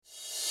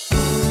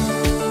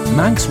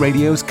Manx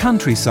Radio's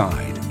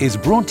Countryside is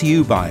brought to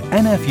you by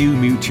NFU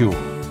Mutual.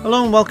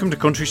 Hello and welcome to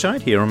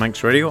Countryside here on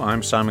Manx Radio.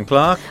 I'm Simon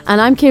Clark.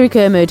 And I'm Kiri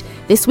Kermode.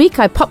 This week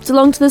I popped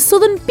along to the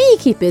Southern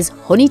Beekeepers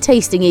honey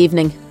tasting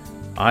evening.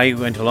 I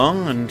went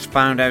along and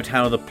found out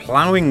how the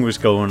ploughing was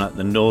going at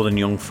the Northern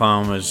Young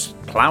Farmers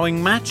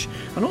ploughing match,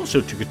 and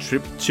also took a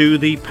trip to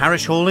the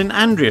parish hall in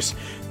Andreas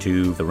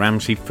to the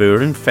Ramsey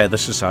Fur and Feather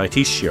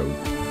Society show.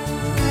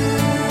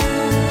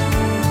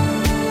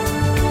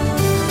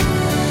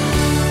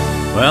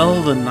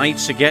 Well, the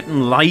nights are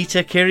getting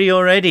lighter, Kiri,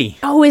 already.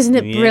 Oh, isn't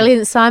it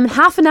brilliant, Simon?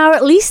 Half an hour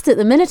at least at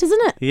the minute,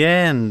 isn't it?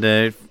 Yeah, and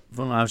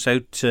well, I was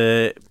out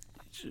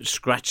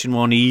scratching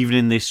one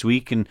evening this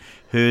week and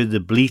heard the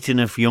bleating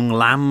of young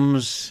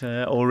lambs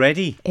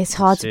already. It's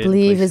hard to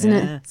believe, isn't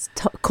it? It's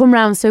come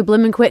round so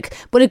blooming quick.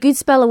 But a good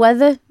spell of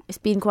weather. It's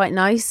been quite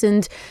nice,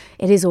 and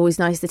it is always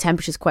nice. The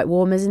temperature's quite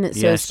warm, isn't it?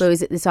 So yes. I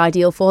suppose it's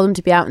ideal for them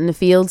to be out in the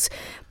fields.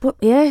 But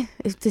yeah,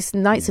 these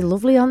nights are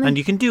lovely, aren't they? And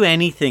you can do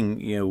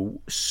anything,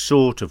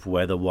 sort of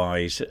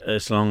weather-wise,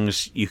 as long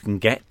as you can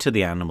get to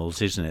the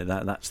animals, isn't it?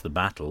 That's the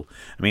battle.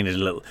 I mean,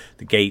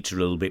 the gates are a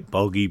little bit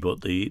boggy, but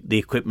the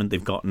equipment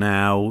they've got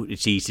now,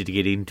 it's easy to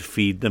get in to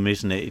feed them,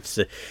 isn't it?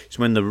 It's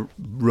when the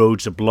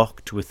roads are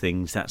blocked with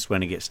things, that's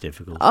when it gets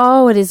difficult.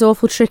 Oh, it is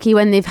awful tricky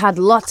when they've had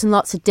lots and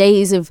lots of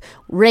days of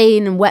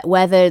rain and wet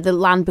weather. The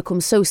land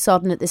becomes so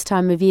sodden at this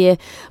time of year.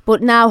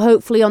 But now,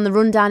 hopefully, on the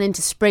rundown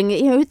into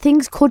spring,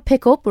 things could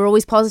pick up. We're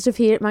always positive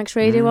here at Manx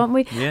Radio, aren't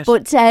we? Yes.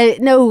 But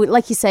no,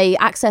 like you say,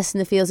 access in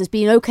the fields has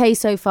been okay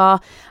so far.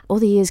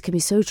 Other years can be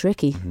so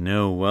tricky.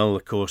 No, well,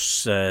 of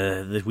course,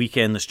 the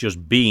weekend that's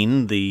just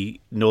been, the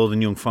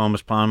Northern Young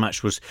Farmers Plough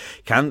match was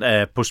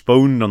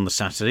postponed on the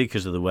Saturday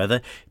because of the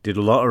weather. Did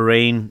a lot of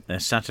rain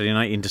Saturday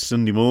night into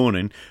Sunday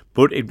morning,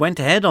 but it went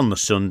ahead on the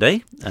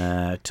Sunday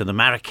to the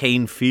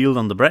Marracane field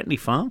on the Bretley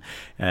farm,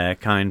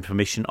 kind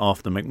permission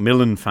of the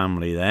Macmillan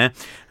family there,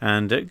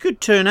 and a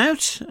good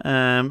turnout,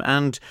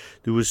 and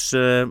there was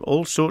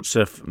all sorts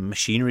of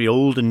machinery,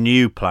 old and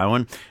new,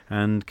 ploughing,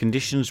 and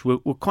conditions were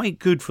quite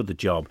good for the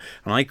job.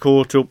 And I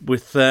caught up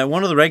with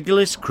one of the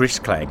regulars, Chris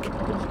Clegg.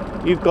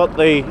 You've got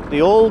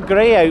the all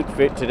grey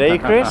outfit today,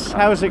 Chris.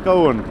 How's it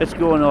going? It's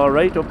going all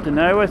right up to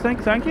now, I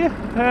think, thank you.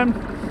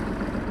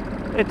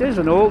 It is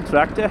an old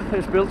tractor. It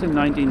was built in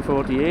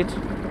 1948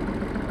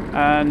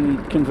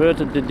 and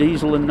converted to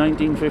diesel in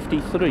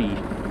 1953.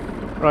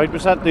 Right,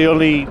 was that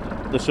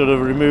the sort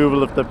of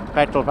removal of the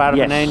petrol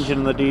paraffin engine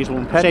and the diesel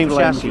and same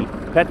chassis?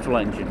 Petrol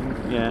engine.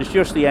 Yeah. It's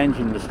just the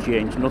engine that's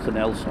changed, nothing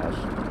else has.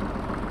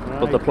 Right.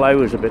 But the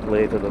plough is a bit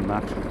later than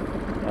that.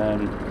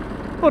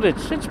 But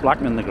it's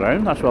blackening the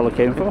ground, that's what it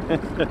came for.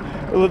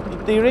 Well,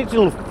 the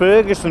original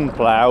Ferguson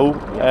plough,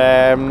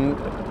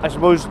 I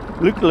suppose,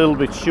 looked a little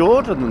bit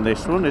shorter than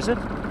this one, is it?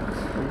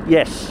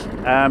 Yes,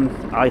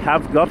 I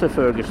have got a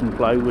Ferguson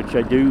plough which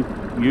I do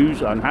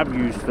use and have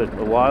used for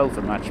a while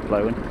for match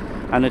ploughing,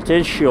 and it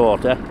is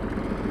shorter.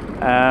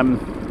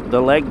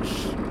 The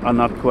legs are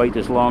not quite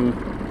as long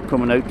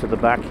coming out to the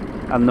back,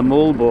 and the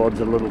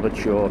moldboard's a little bit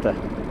shorter.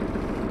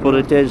 But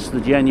it is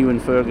the genuine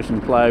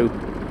Ferguson plough,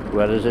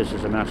 whereas this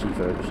is a Massey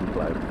Ferguson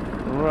plough.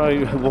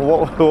 Right.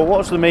 Well,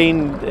 what's the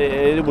main?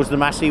 Was the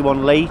Massey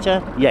one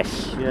later?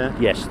 Yes. Yeah.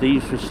 Yes.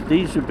 These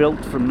were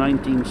built from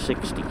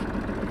 1960.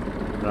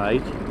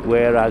 Right.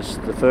 Whereas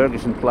the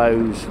Ferguson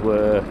ploughs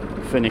were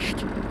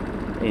finished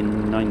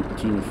in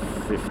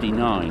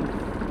 1959.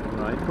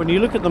 Right. When you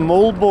look at the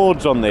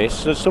moldboards on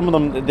this, some of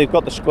them they've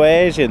got the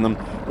squares in them.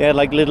 They had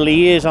like little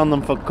ears on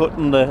them for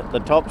cutting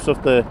the tops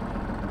of the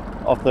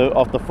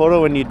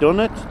furrow when you've done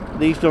it.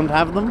 These don't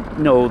have them?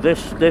 No,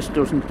 this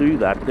doesn't do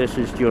that. This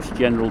is just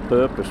general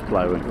purpose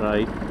ploughing.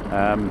 Right.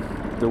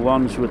 The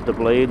ones with the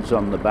blades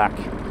on the back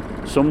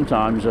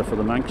sometimes are for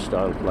the Manx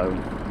style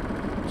ploughing.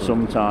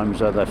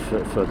 Sometimes are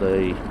for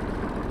the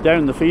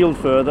down the field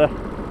further.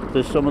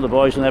 There's some of the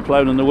boys in there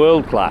ploughing in the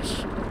world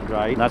class.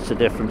 Right. And that's a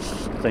different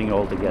thing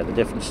altogether,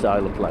 different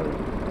style of ploughing.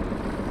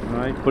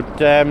 Right. But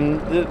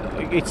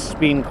it's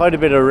been quite a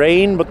bit of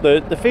rain, but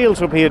the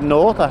fields up here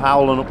north are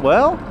howling up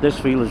well. This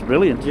field is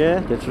brilliant.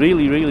 Yeah. It's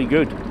really, really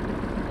good.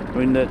 I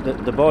mean,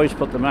 the boys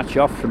put the match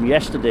off from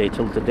yesterday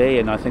till today,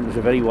 and I think it was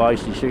a very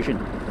wise decision.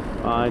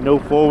 No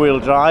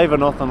four-wheel drive or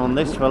nothing on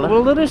this fella.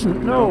 Well, there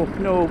isn't, no,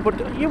 but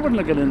you wouldn't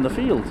have got in the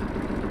field.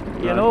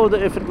 Right. You know,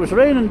 that if it was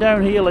raining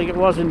down here like it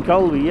was in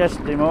Colby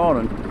yesterday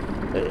morning,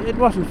 it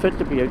wasn't fit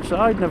to be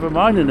outside, never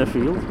mind in the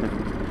field.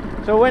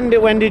 So when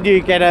did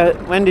you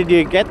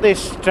get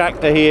this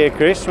tractor here,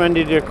 Chris? When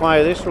did you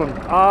acquire this one?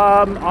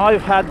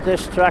 I've had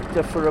this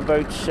tractor for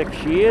about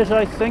 6 years,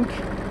 I think.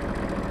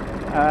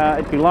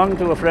 It belonged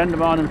to a friend of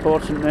mine in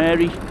Port St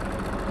Mary,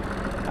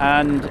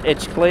 and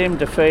its claim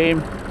to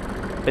fame,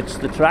 it's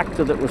the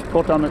tractor that was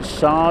put on its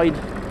side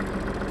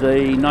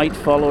the night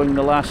following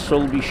the last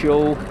Sulby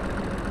show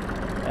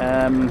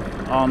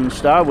on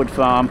Starwood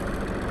Farm.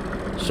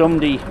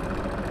 Somebody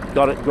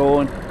got it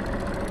going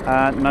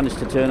and managed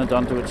to turn it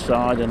onto its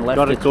side and left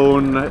it. Got it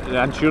going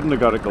and shouldn't have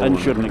got it going. And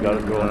shouldn't have got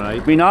it going.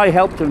 Right. I mean, I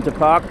helped him to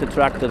park the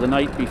tractor the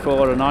night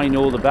before, and I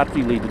know the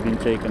battery lead had been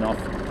taken off.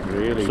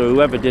 Really? So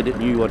whoever did it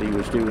knew what he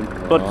was doing.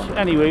 But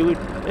anyway,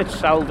 it's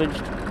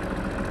salvaged,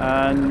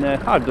 and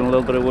I've done a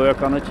little bit of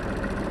work on it.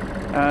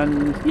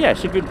 And yeah,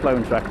 it's a good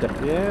ploughing tractor.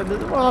 Yeah,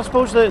 well, I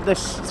suppose they're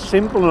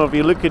simple enough.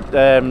 You look at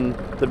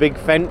the big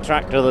Fendt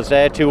tractor that's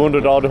there,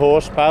 200 odd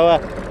horsepower.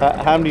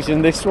 How many's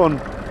in this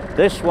one?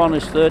 This one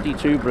is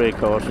 32 brake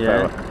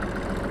horsepower.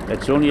 Yeah.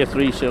 It's only a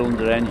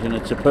 3-cylinder engine.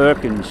 It's a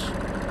Perkins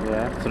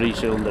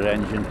 3-cylinder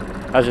engine.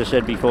 As I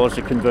said before, it's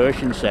a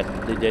conversion set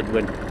they did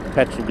when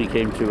petrol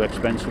became too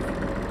expensive.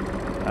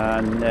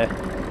 And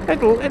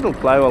it'll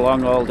plough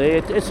along all day.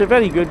 It's a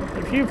very good.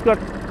 If you've got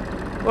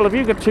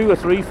 2 or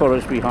 3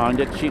 footers behind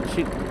it,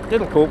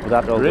 it'll cope with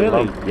that all day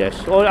long.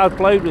 Yes.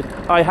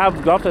 I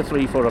have got a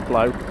 3-footer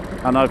plough,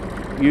 and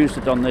I've used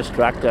it on this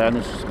tractor, and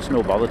it's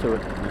no bother to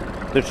it.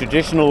 The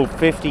traditional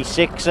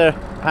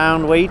 56er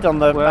pound weight on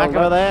the back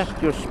of there?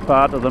 Just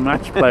part of the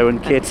match ploughing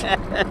kit.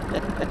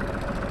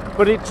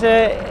 But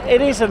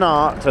it is an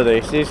art to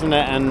this, isn't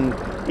it? And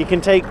you can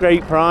take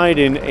great pride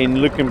in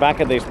looking back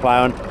at this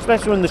plough,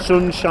 especially when the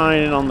sun's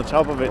shining on the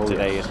top of it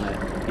today, isn't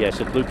it? Yes,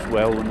 it looks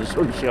well when the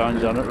sun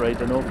shines on it, right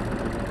enough.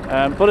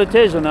 But it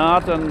is an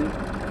art, and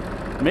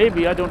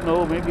maybe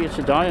it's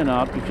a dying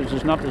art, because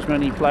there's not as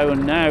many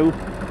ploughing now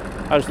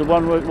as the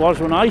one was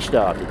when I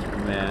started.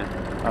 Yeah.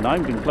 And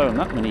I've been ploughing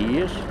that many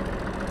years.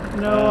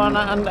 No,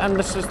 and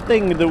this is the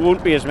thing, there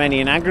won't be as many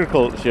in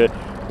agriculture,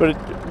 but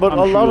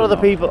a lot of the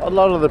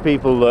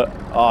people that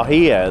are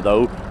here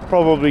though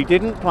probably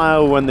didn't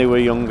plough when they were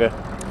younger.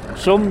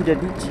 Some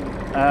didn't.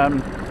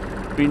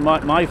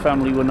 My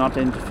family were not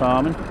into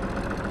farming,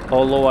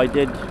 although I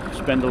did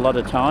spend a lot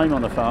of time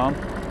on a farm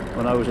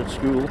when I was at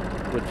school,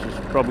 which is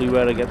probably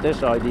where I get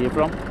this idea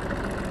from.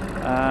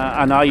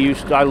 And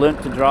I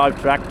learnt to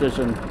drive tractors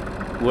and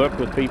work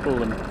with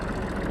people and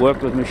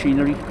work with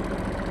machinery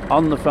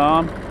on the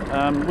farm,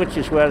 which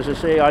is where, as I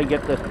say, I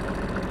get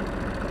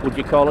would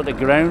you call it a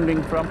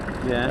grounding from?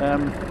 Yeah.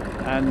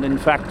 And in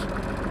fact,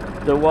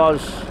 there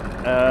was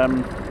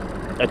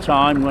a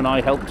time when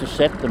I helped to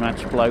set the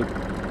match plough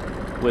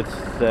with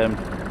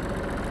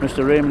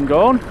Mr. Raymond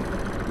Gaughan.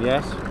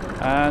 Yes.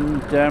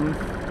 And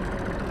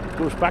it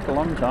goes back a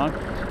long time.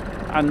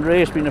 And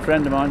Ray's been a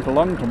friend of mine for a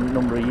long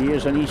number of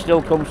years, and he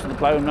still comes to the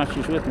ploughing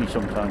matches with me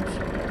sometimes.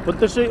 But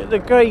there's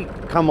the great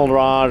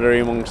camaraderie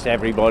amongst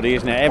everybody,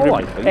 isn't it?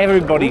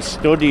 Everybody's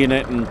studying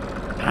it and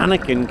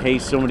panicking in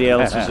case somebody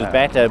else's is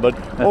better, but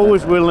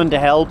always willing to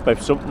help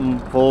if something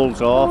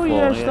falls off. Oh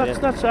yes,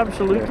 that's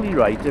absolutely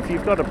right. If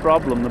you've got a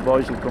problem, the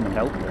boys will come and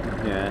help you.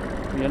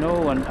 Yeah. You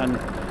know, and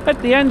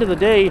at the end of the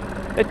day,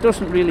 it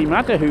doesn't really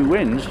matter who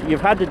wins.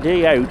 You've had a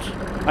day out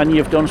and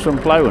you've done some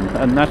ploughing,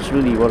 and that's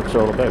really what it's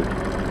all about.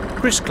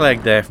 Chris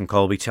Clegg there from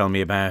Colby telling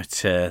me about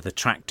the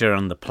tractor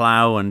and the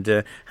plough,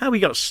 and how he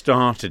got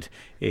started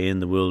in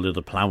the world of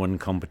the ploughing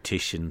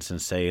competitions,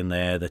 and saying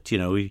there that, you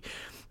know,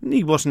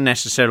 he wasn't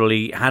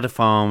necessarily had a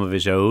farm of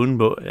his own,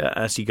 but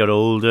as he got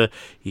older,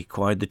 he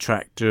acquired the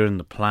tractor and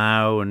the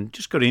plough and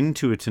just got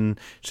into it. And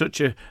such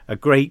a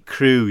great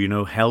crew, you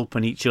know,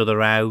 helping each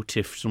other out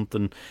if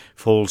something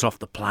falls off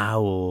the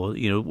plough, or,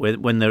 you know,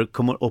 when they're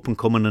up and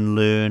coming and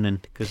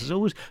learning, because there's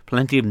always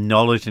plenty of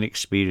knowledge and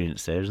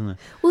experience there, isn't there?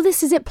 Well,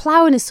 this is it.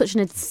 Ploughing is such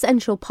an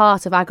essential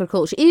part of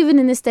agriculture, even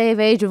in this day of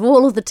age with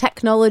all of the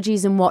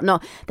technologies and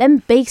whatnot.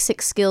 Them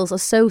basic skills are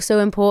so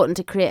important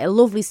to create a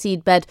lovely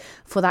seed bed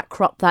for that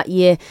crop that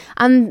year.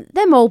 And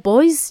them old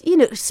boys, you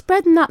know,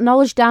 spreading that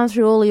knowledge down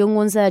through all the young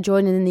ones there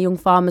joining in the young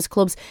farmers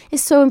clubs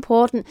is so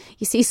important.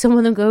 You see some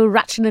of them go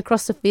ratcheting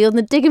across the field and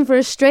they're digging for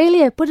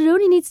Australia, but it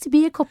only needs to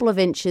be a couple of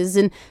inches,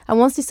 and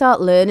once they start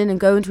learning and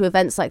going to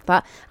events like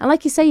that, and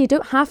like you say, you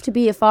don't have to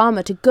be a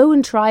farmer to go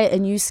and try a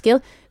new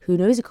skill. Who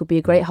knows, it could be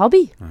a great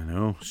hobby. I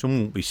know. Some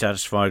won't be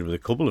satisfied with a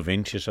couple of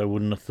inches, I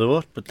wouldn't have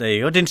thought. But there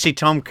you go. I didn't see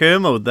Tom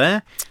Kermode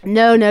there.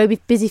 No, he'll be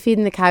busy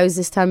feeding the cows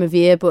this time of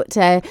year. But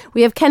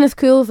we have Kenneth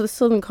Cool for the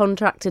Southern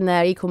Contracting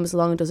there. He comes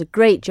along and does a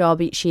great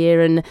job each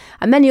year. And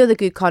many other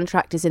good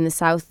contractors in the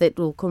south that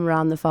will come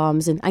around the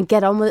farms and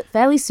get on with it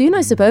fairly soon,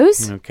 I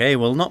suppose. Okay,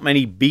 well, not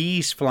many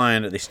bees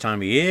flying at this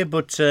time of year,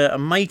 but a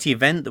mighty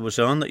event that was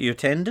on that you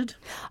attended.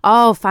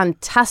 Oh,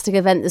 fantastic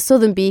event. The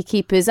Southern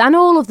Beekeepers and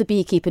all of the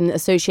beekeeping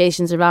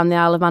associations around the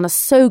Isle of Man are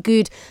so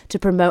good to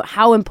promote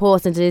how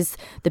important it is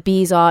the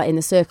bees are in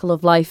the circle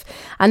of life.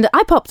 And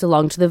I popped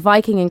along to the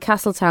Viking in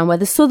Castletown, where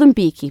the Southern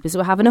Beekeepers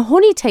were having a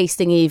honey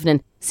tasting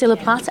evening. Cilla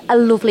Platt, a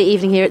lovely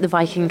evening here at the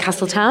Viking in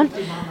Castletown.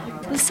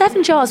 The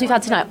 7 jars we've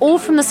had tonight, all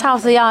from the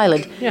south of the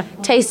island,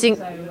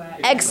 tasting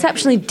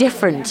exceptionally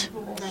different.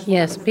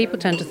 Yes, people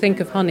tend to think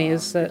of honey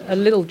as a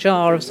little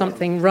jar of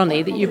something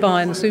runny that you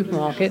buy in the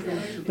supermarket.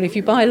 But if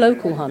you buy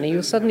local honey,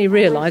 you'll suddenly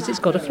realise it's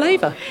got a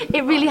flavour.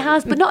 It really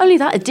has, but not only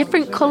that,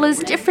 different colours,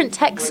 different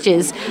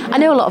textures. I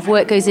know a lot of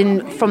work goes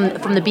in from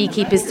the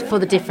beekeepers for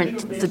the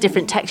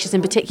different textures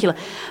in particular,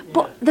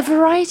 but the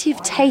variety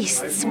of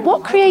tastes,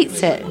 what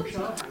creates it?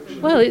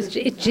 Well, it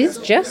is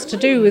just to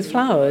do with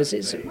flowers.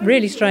 It's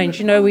really strange.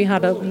 You know, we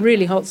had a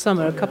really hot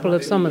summer a couple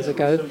of summers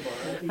ago,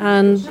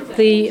 and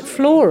the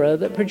flora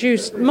that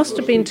produced must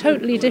have been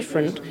totally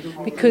different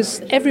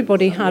because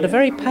everybody had a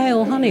very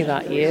pale honey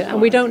that year,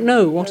 and we don't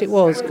know what it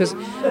was because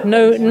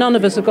none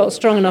of us have got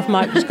strong enough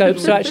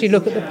microscopes to actually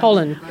look at the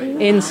pollen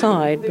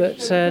inside.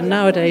 But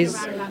nowadays,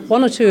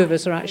 one or two of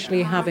us are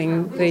actually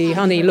having the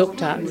honey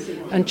looked at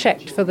and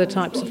checked for the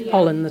types of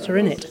pollen that are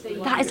in it.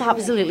 That is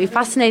absolutely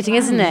fascinating,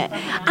 isn't it?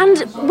 And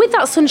with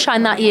that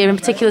sunshine that year in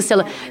particular,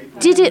 Stella,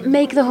 did it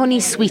make the honey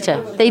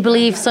sweeter? They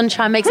believe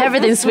sunshine makes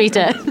everything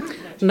sweeter.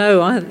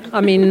 No,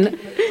 I mean,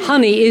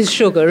 honey is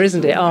sugar,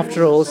 isn't it,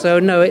 after all? So,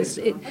 no,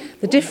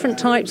 the different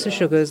types of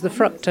sugars, the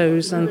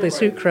fructose and the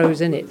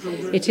sucrose in it,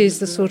 it is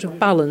the sort of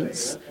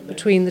balance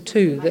between the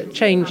two that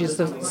changes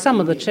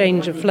some of the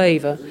change of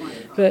flavour.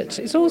 But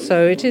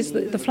it is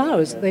the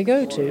flowers that they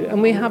go to.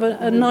 And we have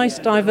a nice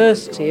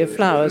diversity of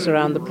flowers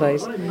around the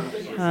place.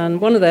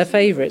 And one of their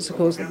favourites, of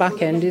course, the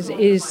back end,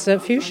 is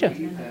fuchsia,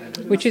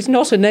 which is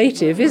not a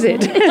native, is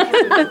it?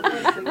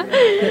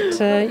 But,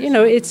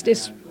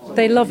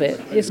 they love it.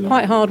 It's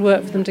quite hard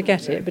work for them to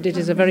get it, but it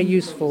is a very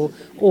useful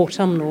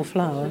autumnal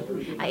flower.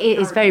 It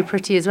is very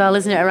pretty as well,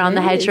 isn't it, around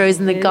the hedgerows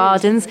and the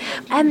gardens.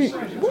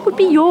 What would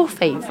be your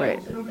favourite?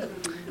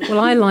 Well,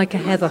 I like a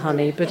heather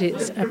honey, but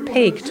it's a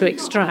pig to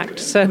extract,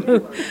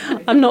 so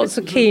I'm not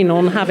so keen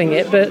on having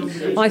it, but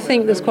I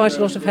think there's quite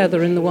a lot of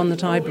heather in the one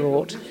that I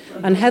brought.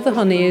 And heather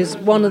honey is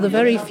one of the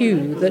very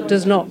few that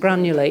does not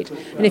granulate.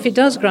 And if it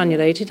does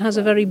granulate, it has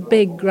a very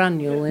big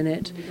granule in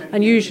it.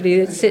 And usually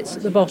it sits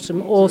at the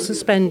bottom or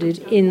suspended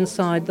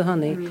inside the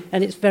honey,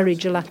 and it's very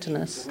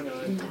gelatinous.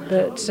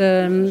 But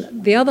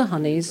the other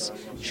honeys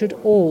should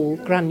all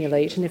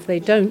granulate, and if they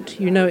don't,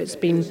 you know it's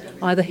been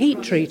either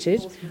heat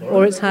treated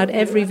or it's had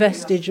every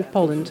vestige of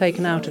pollen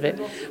taken out of it.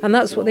 And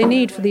that's what they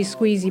need for these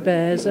squeezy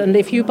bears. And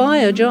if you buy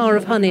a jar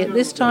of honey at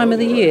this time of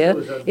the year,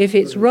 if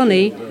it's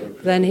runny,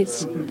 then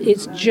it's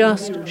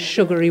just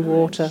sugary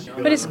water.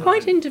 But it's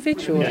quite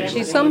individual,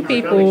 actually. Some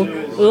people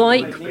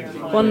like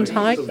one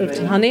type of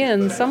honey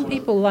and some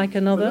people like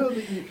another.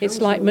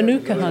 It's like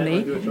Manuka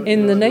honey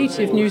in the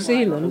native New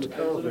Zealand.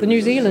 The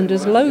New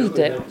Zealanders loathed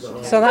it.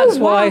 So that's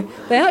why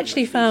they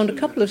actually found a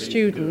couple of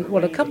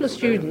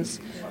students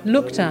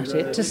looked at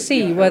it to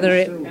see whether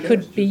it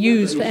could be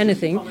used for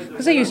anything,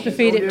 because they used to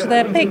feed it to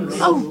their pigs.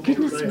 Oh,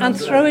 goodness. And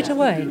throw it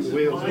away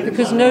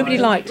because nobody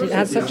liked it. It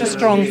had such a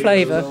strong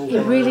flavour.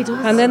 It really does.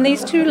 And then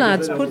these two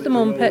lads put them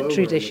on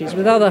Petri dishes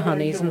with other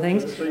honeys and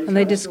things, and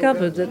they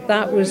discovered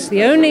that was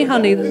the only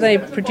honey that they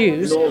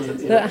produced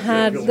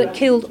that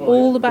killed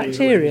all the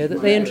bacteria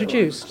that they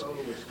introduced.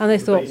 And they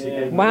thought,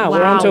 wow,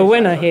 we're onto a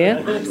winner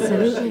here.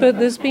 Absolutely. But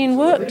there's been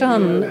work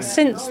done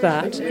since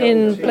that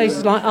in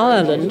places like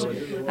Ireland,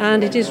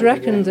 and it is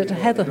reckoned that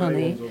heather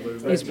honey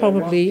is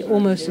probably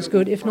almost as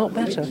good, if not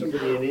better.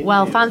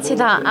 Well, fancy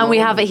that. And we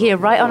have it here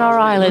right on our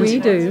island. We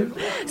do.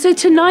 So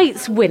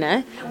tonight's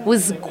winner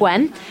was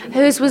Gwen.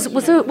 Hers was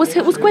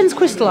Gwen's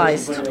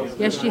crystallised?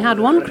 Yes, she had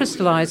one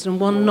crystallised and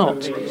one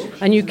not.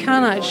 And you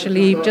can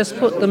actually just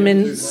put them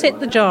in, sit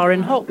the jar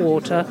in hot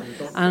water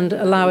and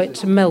allow it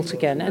to melt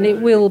again, and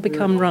it will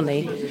become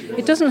runny.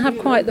 It doesn't have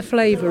quite the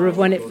flavour of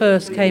when it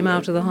first came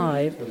out of the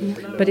hive,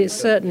 but it's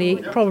certainly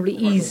probably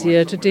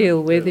easier to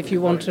deal with if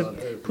you want to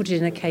put it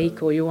in a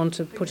cake or you want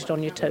to put it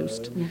on your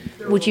toast.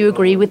 Would you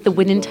agree with the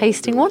winning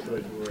tasting one?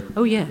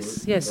 Oh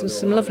yes, there's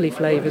some lovely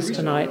flavours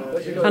tonight.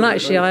 And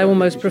actually I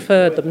almost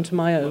preferred them to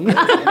my own.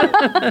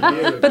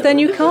 But then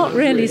you can't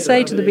really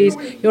say to the bees,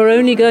 you're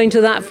only going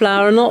to that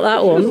flower and not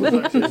that one.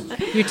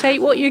 You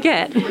take what you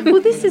get.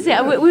 Well, this is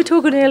it. We were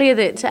talking earlier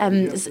that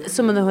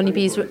some of the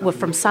honeybees were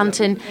from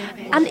Santon,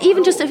 and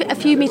even just a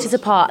few metres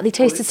apart, they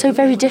tasted so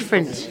very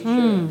different.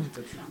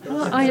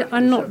 Well,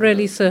 I'm not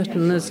really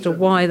certain as to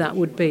why that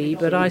would be,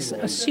 but I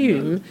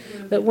assume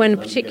that when a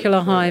particular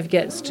hive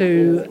gets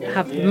to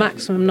have the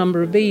maximum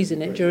number of bees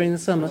in it during the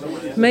summer,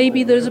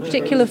 maybe there's a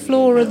particular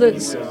flora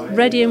that's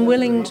ready and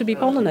willing to be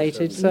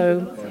pollinated.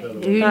 So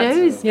who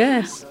knows?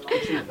 Yes.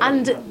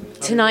 And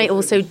tonight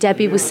also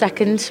Debbie was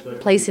second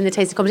place in the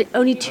tasting competition,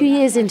 only 2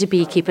 years into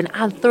beekeeping,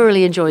 and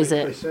thoroughly enjoys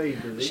it.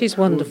 She's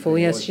wonderful,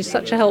 yes. She's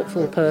such a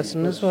helpful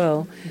person as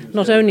well.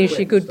 Not only is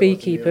she a good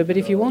beekeeper, but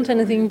if you want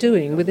anything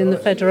doing within the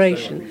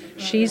Federation,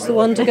 she's the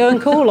one to go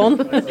and call on,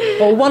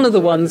 or one of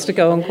the ones to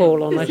go and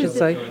call on, I should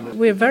say.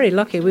 We're very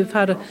lucky. We've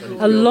had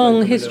a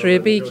long history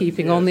of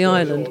beekeeping on the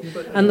island,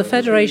 and the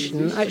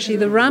Federation, actually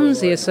the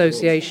Ramsay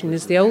Association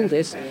is the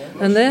oldest,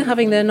 and they're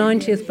having their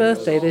 90th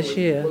birthday this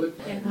year.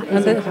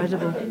 That's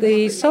incredible.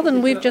 The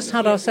Southern, we've just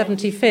had our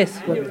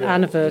 75th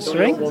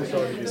anniversary,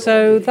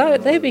 so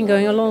they've been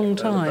going a long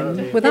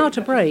time, without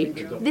a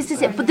break. This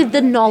is it, but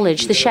the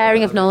knowledge, the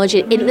sharing of knowledge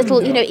in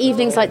little,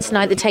 evenings like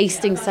tonight, the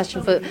tasting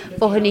session for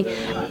honey,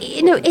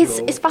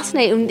 it's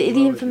fascinating,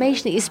 the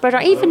information that you spread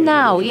out. Even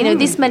now,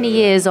 this many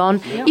years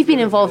on, you've been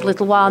involved a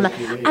little while now,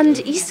 and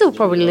you still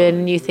probably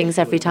learn new things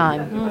every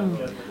time.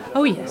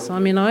 Oh yes, I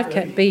mean I've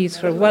kept bees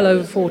for well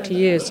over 40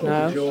 years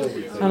now,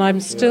 and I'm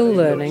still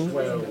learning.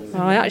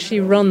 I actually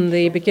run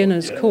the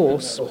beginner's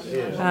course,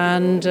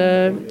 and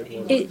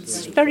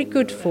it's very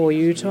good for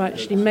you to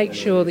actually make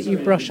sure that you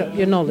brush up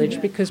your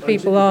knowledge, because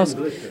people ask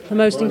the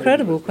most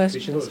incredible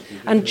questions.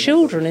 And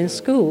children in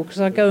school, because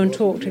I go and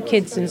talk to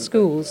kids in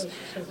schools,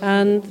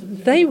 and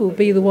they will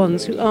be the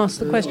ones who ask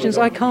the questions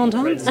I can't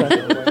answer.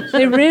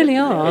 They really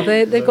are.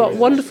 They've got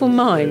wonderful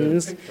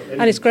minds,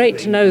 and it's great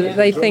to know that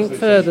they think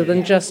further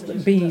than just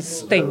bees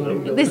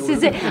sting. This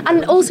is it.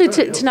 And also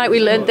tonight we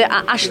learned that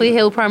Ashley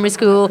Hill Primary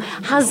School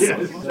has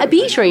a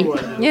bee tree.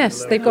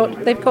 Yes, they've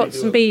got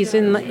some bees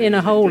in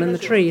a hole in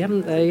the tree,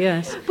 haven't they?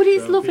 Yes. But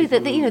it's lovely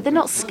that they're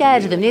not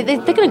scared of them. They're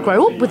going to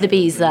grow up with the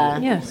bees there.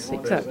 Yes,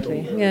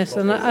 exactly. Yes,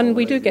 and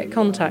we do get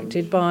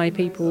contacted by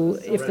people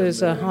if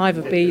there's a hive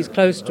of bees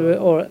close to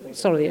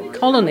a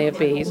colony of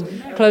bees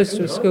close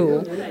to a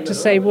school, to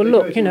say, well,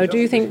 look, do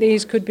you think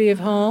these could be of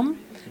harm?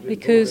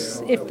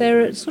 Because if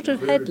they're at sort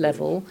of head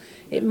level,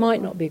 it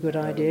might not be a good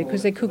idea,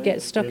 because they could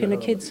get stuck in a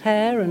kid's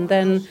hair, and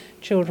then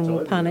children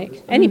will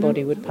panic.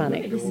 Anybody would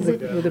panic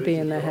with a bee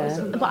in their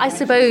hair. But I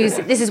suppose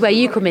this is where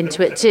you come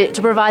into it,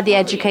 to provide the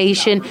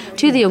education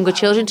to the younger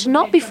children, to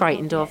not be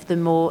frightened of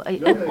them, or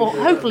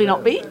hopefully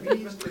not be.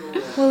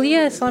 Well,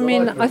 yes, I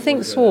mean, I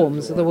think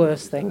swarms are the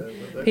worst thing.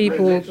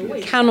 People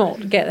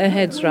cannot get their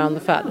heads around the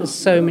fact there's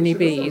so many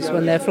bees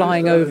when they're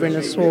flying over in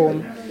a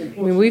swarm.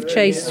 I mean, we've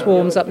chased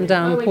swarms up and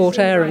down Port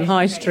Erin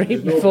High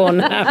Street before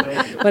now,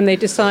 when they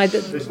decide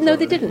that, no,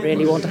 they didn't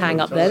really want to hang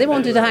up there. They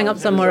wanted to hang up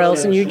somewhere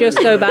else, and you just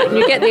go back and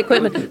you get the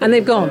equipment, and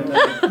they've gone.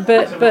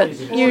 But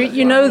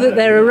you know that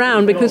they're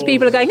around because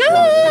people are going,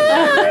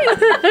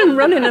 and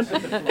running them.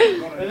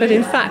 But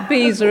in fact,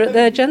 bees are at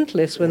their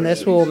gentlest when they're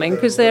swarming,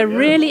 because they're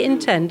really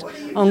intent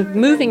on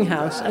moving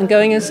house and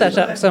going and set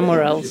up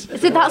somewhere else.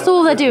 So that's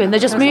all they're doing? They're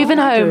just moving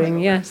home?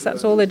 Yes,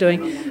 that's all they're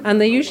doing.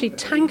 And they usually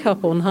tank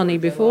up on honey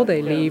before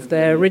they leave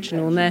their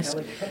original nest,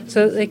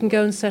 so that they can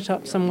go and set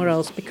up somewhere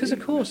else, because of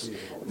course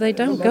they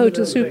don't go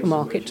to the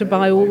supermarket to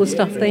buy all the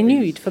stuff they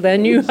need for their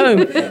new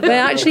home. They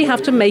actually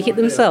have to make it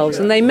themselves,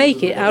 and they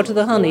make it out of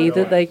the honey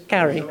that they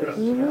carry.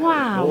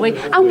 Wow.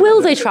 And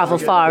will they travel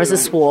far as a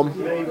swarm?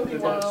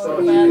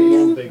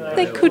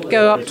 They could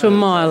go up to a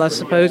mile, I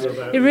suppose.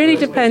 It really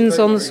depends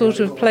on the sort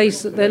of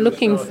place that they're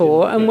looking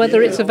for and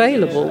whether it's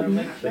available.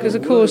 Because,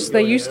 of course,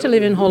 they used to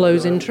live in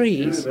hollows in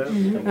trees,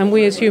 and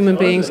we as human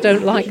beings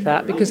don't like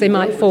that, because they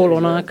might fall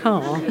on our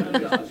car,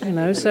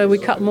 so we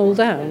cut them all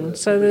down.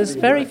 So there's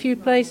very few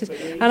places.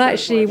 And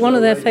actually, one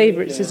of their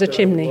favourites is a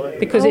chimney,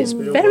 because it's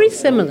very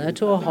similar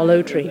to a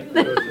hollow tree.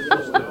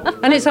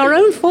 And it's our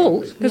own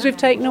fault, because we've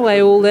taken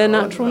away all their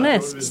natural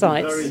nest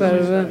sites.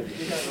 So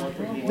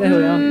there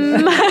we are.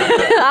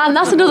 And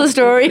that's another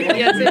story.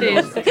 Yes, it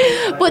is.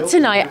 But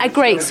tonight, a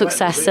great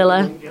success,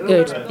 Cilla.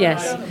 Good,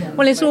 yes.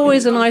 Well, it's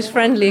always a nice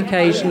friendly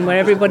occasion where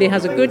everybody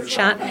has a good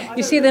chat.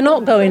 You see, they're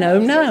not going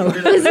home now.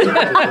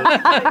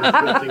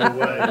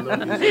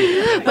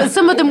 But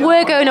some of them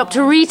were going up to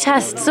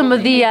retest some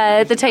of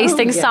the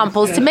tasting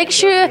samples to make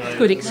sure...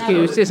 Good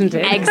excuse, isn't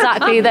it?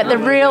 Exactly, that the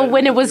real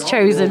winner was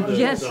chosen.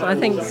 Yes, I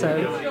think so.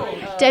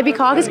 Debbie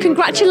Carcass,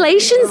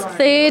 congratulations,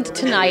 third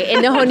tonight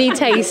in the honey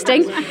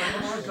tasting.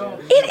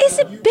 It is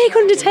a big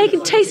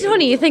undertaking. Tasting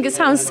honey, you think it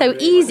sounds so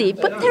easy,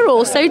 but they're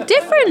all so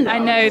different. I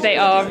know they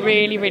are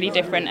really, really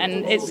different,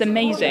 and it's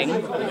amazing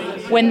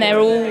when they're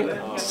all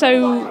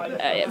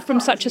from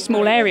such a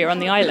small area on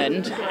the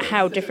island,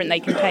 how different they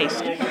can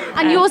taste.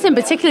 And yours in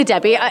particular,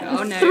 Debbie,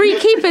 3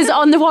 keepers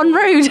on the one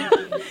road.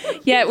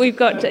 Yeah, we've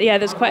got,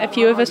 there's quite a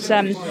few of us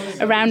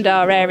around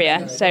our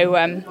area, so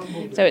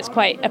it's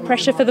quite a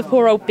pressure for the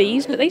poor old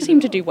bees, but they seem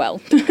to do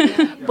well.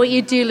 But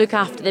you do look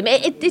after them.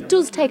 It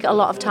does take a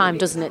lot of time,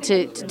 doesn't it,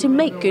 to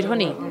make good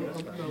honey?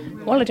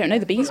 Well, I don't know,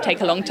 the bees take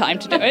a long time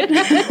to do it.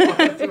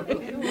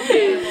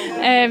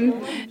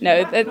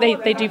 No,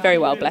 they do very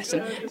well, bless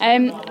them.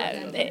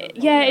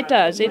 Yeah, it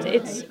does.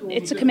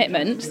 It's a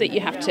commitment that you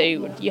have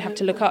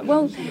to look up.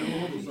 Well,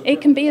 it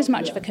can be as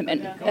much of a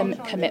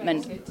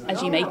commitment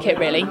as you make it,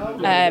 really.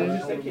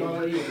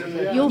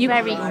 You're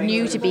very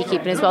new to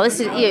beekeeping as well. This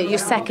is your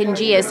second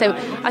year, so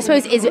I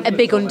suppose it's a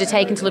big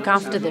undertaking to look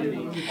after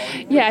them.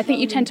 Yeah, I think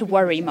you tend to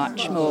worry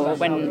much more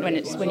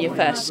when you're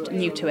first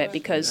new to it,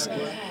 because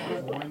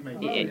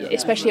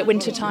especially at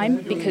winter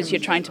time, because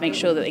you're trying to make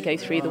sure that they go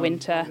through the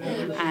winter,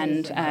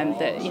 and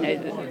that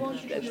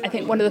I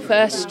think one of the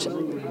first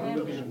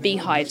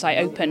beehives I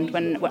opened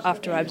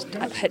after I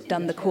had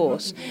done the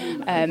course.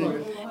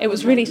 It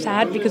was really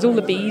sad because all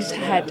the bees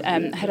had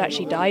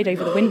actually died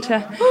over the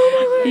winter.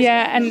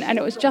 Yeah, and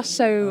it was just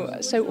so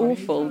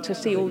awful to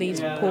see all these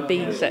poor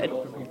bees that had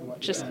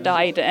just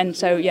died, and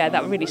so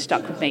that really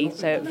stuck with me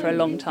for a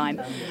long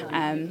time.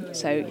 And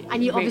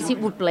you obviously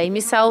would blame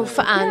yourself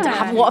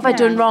and what have I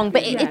done wrong,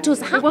 but it does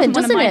happen, it wasn't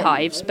doesn't one of it? my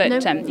hives, but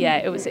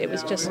it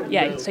was just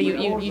so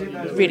you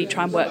really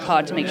try and work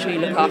hard to make sure you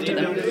look after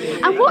them.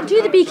 And what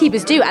do the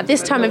beekeepers do at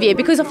this time of year,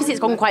 because obviously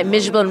it's gone quite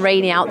miserable and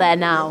rainy out there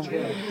now?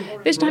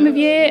 This time of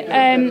year,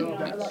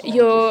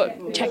 you're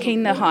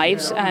checking the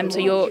hives, so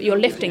you're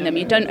lifting them.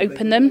 You don't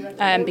open them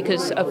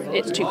because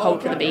it's too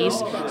cold for the bees.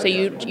 So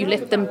you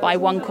lift them by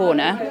one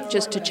corner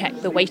just to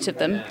check the weight of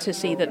them to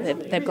see that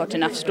they've got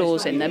enough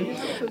stores in them.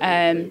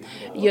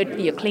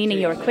 You're cleaning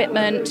your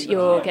equipment.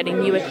 You're getting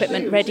new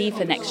equipment ready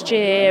for next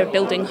year,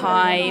 building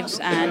hives,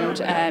 and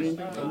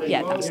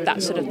that's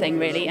that sort of thing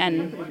really,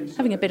 and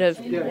having a bit of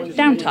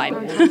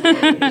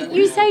downtime.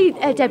 You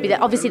say, Debbie,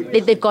 that obviously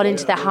they've gone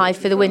into their hive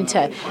for the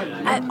winter.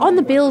 On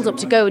the build-up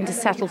to go and to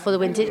settle for the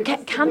winter,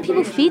 can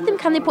people feed them?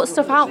 Can they put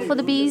stuff out for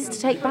the bees to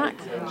take back?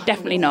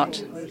 Definitely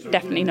not.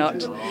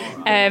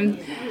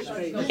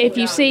 If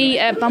you see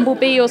a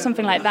bumblebee or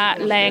something like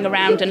that laying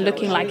around and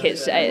looking like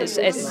it's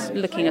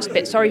looking a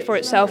bit sorry for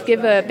itself,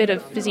 give a bit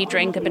of fizzy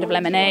drink, a bit of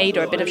lemonade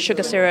or a bit of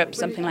sugar syrup,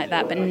 something like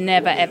that, but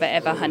never, ever,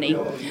 ever honey.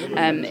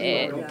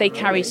 They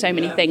carry so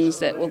many things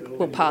that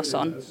will pass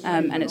on,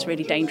 and it's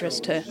really dangerous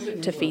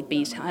to feed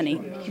bees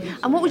honey.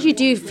 And what would you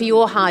do for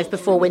your hive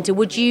before winter?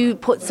 Would you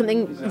put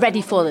something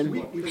ready for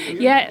them?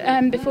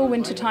 Yeah, before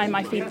winter time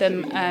I feed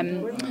them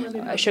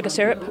sugar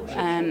syrup,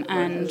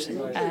 and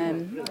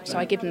so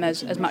I give them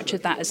as much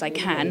of that as I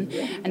can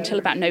until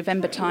about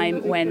November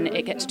time, when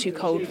it gets too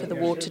cold for the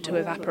water to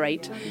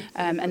evaporate,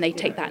 and they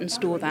take that and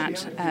store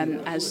that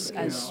as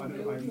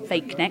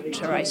fake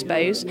nectar, I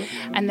suppose.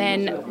 And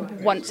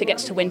then once it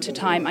gets to winter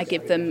time, I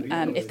give them,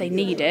 if they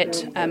need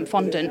it,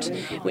 fondant,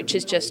 which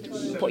is just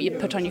what you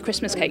put on your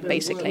Christmas cake,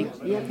 basically.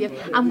 Yep.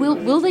 And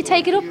will they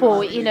take it up,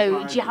 or do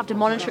you have to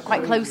monitor it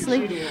quite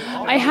closely?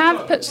 I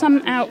have put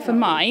some out for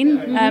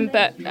mine,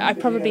 but I've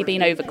probably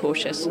been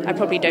overcautious. I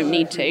probably don't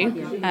need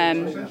to.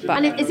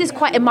 And is this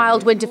quite a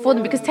mild winter for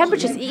them? Because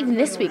temperatures, even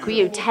this week,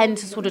 were 10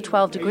 to sort of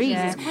 12 degrees.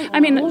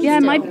 Yeah.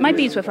 My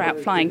bees were out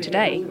flying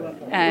today.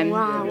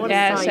 Wow, what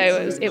a sight.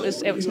 So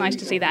it was nice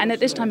to see that. And at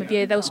this time of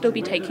year, they'll still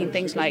be taking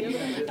things like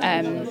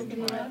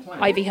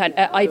ivy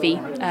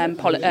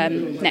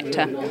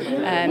nectar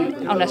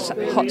on a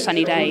hot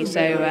sunny day.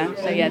 So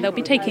they'll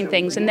be taking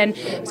things, and then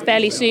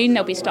fairly soon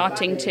they'll be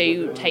starting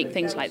to take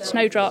things like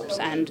snowdrops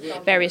and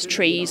various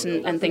trees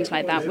and things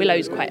like that.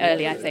 Willow's quite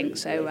early, I think.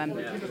 So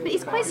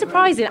it's quite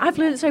surprising. I've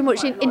learned so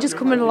much in just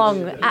coming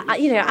along,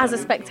 as a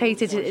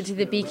spectator to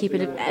the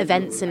beekeeping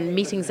events and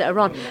meetings that are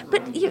on.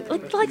 But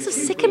like the likes of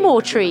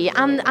sycamore tree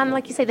and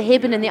like you say, the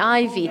hibbon and the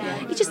ivy,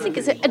 you just think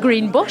it's a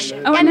green bush.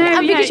 Oh, I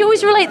know, because you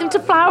always relate them to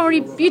flowery,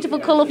 beautiful,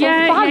 colourful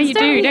plants. You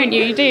do, don't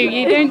you? You do.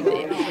 You don't.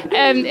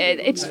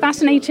 It's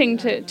fascinating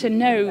to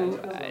know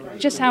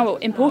just how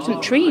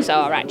important trees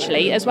are,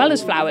 actually, as well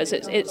as flowers.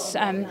 It's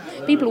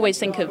people always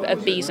think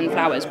of bees and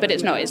flowers, but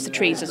it's not. It's the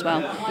trees as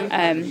well.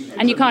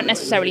 And you can't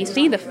necessarily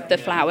see the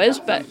flowers,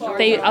 but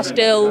they are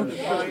still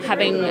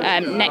having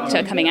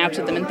nectar coming out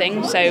of them and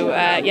things. So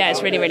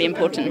it's really, really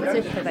important.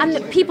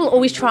 And people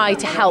always try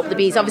to help the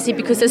bees, obviously,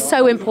 because they're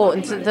so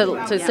important to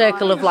the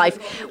circle of life.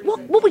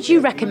 What would you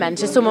recommend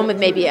to someone with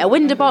maybe a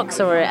window box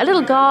or a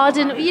little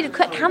garden?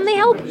 Can they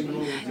help?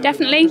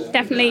 Definitely.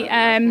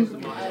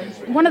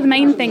 One of the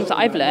main things that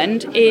I've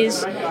learned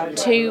is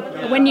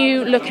when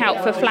you look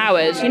out for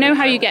flowers, you know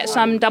how you get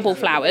some double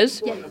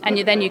flowers and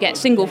then you get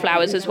single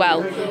flowers as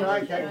well.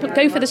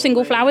 Go for the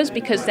single flowers,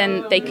 because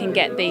then they can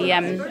get the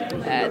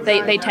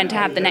they tend to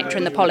have the nectar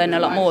and the pollen a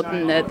lot more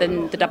than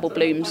the double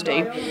blooms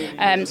do.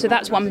 So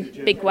that's one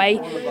big way,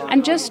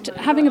 and just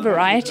having a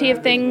variety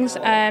of things.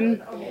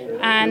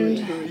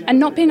 And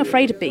not being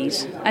afraid of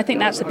bees. I think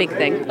that's a big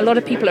thing. A lot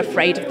of people are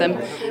afraid of them,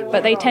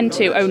 but they tend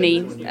to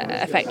only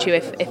affect you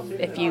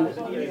if you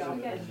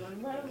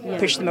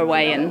push them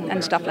away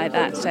and stuff like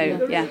that.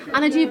 So, yeah.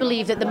 And I do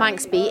believe that the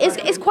Manx bee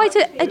is quite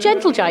a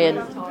gentle giant.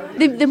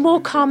 The more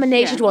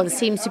calmer-natured ones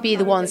seems to be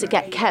the ones that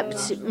get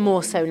kept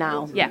more so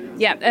now.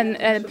 Yeah,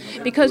 and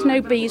because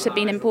no bees have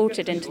been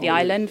imported into the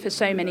island for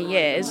so many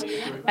years,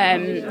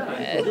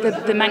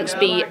 the Manx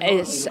bee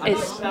is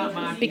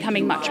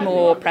becoming much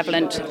more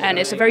prevalent, and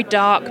it's a very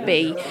dark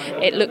bee.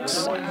 It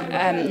looks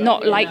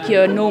not like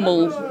your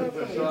normal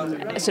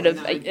sort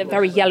of a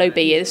very yellow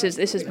bee. This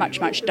is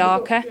much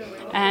darker,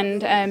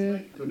 and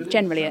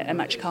generally a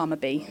much calmer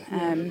bee.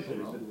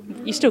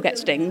 You still get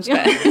stings,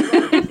 but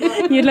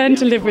you learn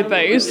to live with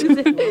those.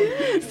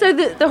 So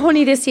the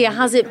honey this year,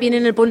 has it been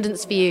in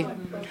abundance for you?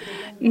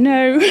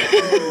 No.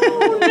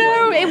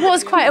 No, it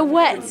was quite a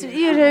wet,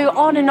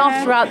 on and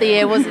off throughout the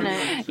year, wasn't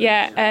it?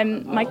 Yeah,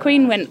 my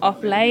queen went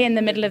off lay in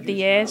the middle of the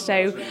year,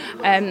 so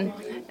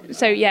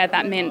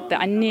that meant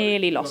that I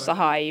nearly lost the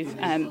hive,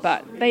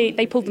 but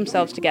they pulled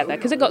themselves together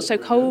because it got so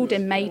cold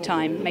in May,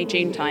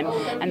 June time,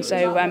 and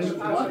so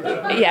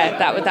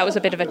that was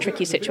a bit of a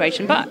tricky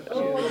situation. But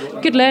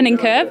good learning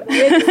curve.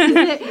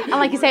 And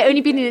like you say,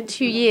 only been in it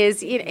 2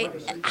 years.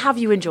 Have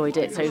you enjoyed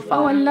it so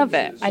far? Oh, I love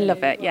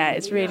it. Yeah,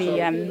 it's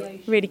really,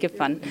 really good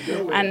fun.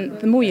 And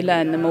the more you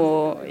learn, the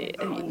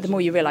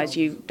more you realise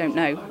you don't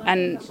know.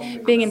 And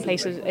being in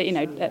places,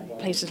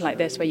 places like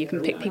this where you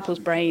can pick people's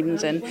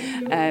brains and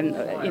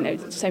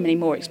so many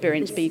more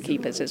experienced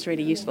beekeepers, it's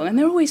really useful. And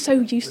they're always so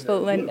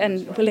useful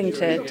and willing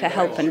to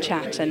help and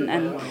chat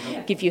and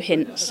give you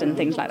hints and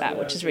things like that,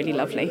 which is really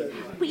lovely.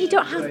 But you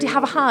don't have to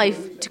have a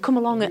hive to come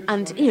along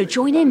and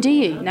join in, do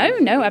you?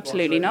 No,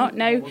 absolutely not.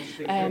 No,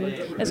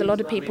 there's a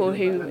lot of people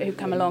who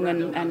come along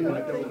and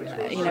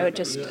are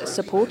just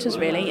supporters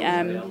really,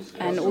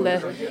 and all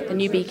the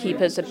new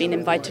beekeepers have been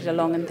invited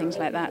along and things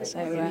like that. So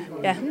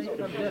yeah,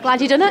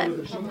 glad you done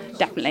it.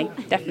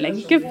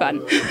 Definitely, good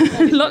fun.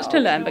 Lots to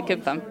learn, but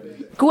good fun.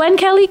 Gwen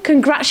Kelly,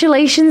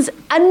 congratulations,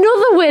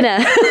 another winner.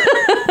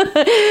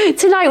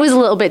 Tonight was a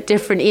little bit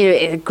different,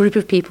 a group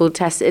of people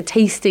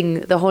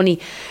tasting the honey.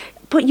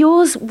 But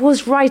yours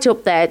was right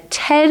up there,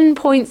 10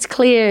 points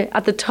clear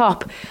at the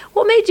top.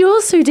 What made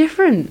yours so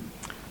different?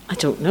 I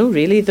don't know,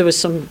 really. There was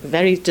some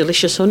very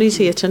delicious honeys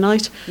here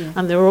tonight,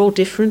 and they were all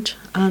different,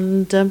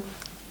 and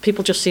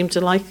people just seemed to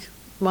like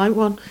my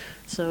one.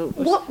 So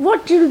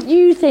what do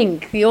you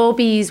think your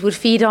bees would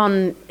feed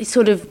on,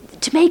 sort of,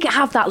 to make it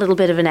have that little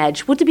bit of an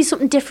edge? Would there be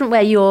something different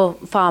where you're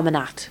farming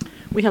at?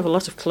 We have a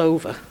lot of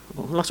clover,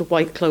 a lot of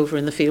white clover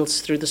in the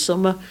fields through the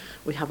summer.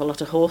 We have a lot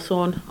of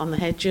hawthorn on the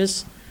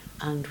hedges.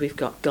 And we've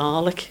got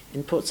garlic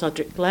in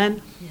Portsadrick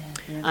Glen,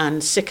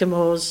 and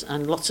sycamores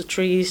and lots of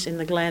trees in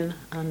the glen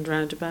and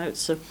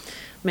roundabouts. So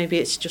maybe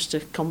it's just a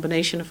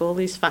combination of all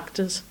these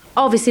factors.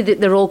 Obviously,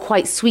 they're all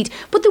quite sweet,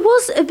 but there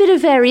was a bit of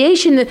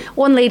variation.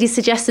 One lady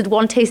suggested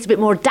one tasted a bit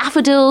more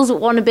daffodils,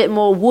 one a bit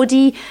more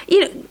woody.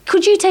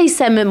 Could you taste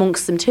them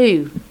amongst them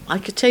too? I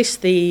could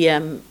taste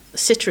the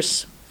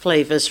citrus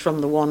flavours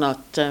from the one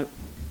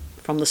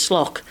from the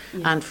Slough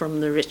and from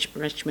the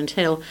Richmond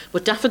Hill,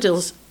 but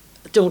daffodils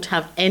don't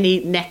have any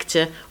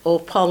nectar or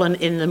pollen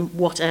in them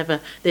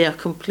whatever. They are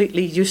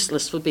completely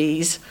useless for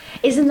bees.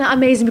 Isn't that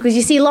amazing? Because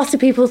you see lots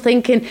of people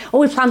thinking,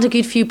 we plant a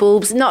good few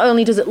bulbs. Not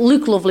only does it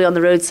look lovely on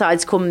the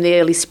roadsides come in the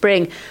early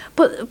spring,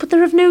 but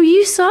they're of no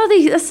use, are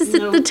they? That's just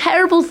the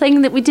terrible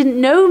thing that we didn't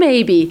know,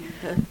 maybe.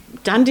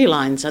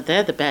 Dandelions,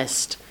 they're the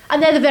best.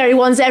 And they're the very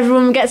ones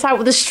everyone gets out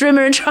with a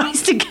strimmer and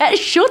tries to get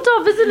shut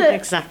off, isn't it?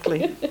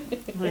 Exactly.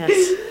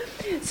 Yes.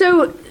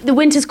 So the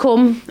winter's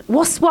come.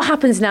 What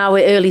happens now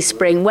at early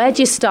spring? Where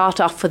do you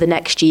start off for the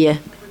next year?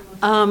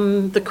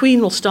 The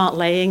queen will start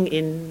laying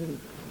in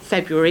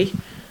February.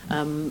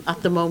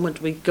 At the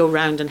moment we go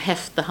round and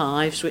heft the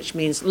hives, which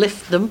means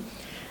lift them.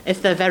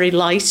 If they're very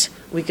light,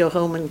 we go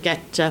home and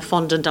get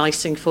fondant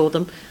icing for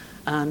them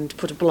and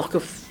put a block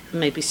of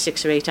maybe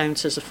 6 or 8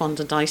 ounces of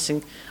fondant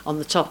icing on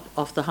the top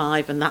of the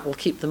hive, and that will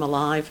keep them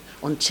alive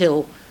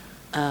until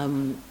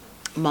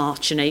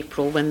March and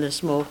April, when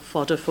there's more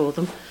fodder for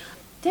them.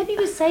 Debbie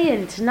was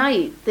saying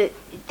tonight that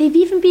they've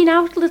even been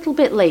out a little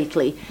bit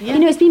lately. Yeah.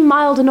 It's been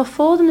mild enough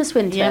for them this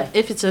winter. Yeah,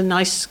 if it's a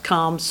nice,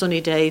 calm,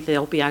 sunny day,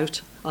 they'll be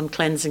out on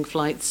cleansing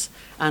flights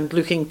and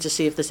looking to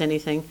see if there's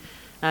anything.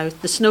 Now,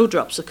 the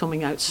snowdrops are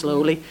coming out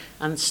slowly,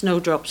 and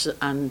snowdrops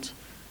and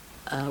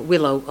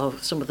willow are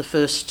some of the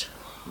first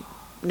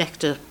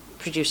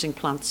nectar-producing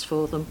plants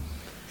for them.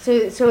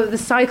 So the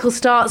cycle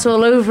starts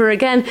all over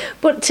again.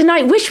 But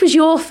tonight, which was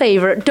your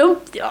favourite?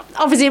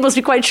 Obviously, it must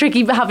be quite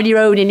tricky having your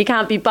own and you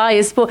can't be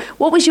biased, but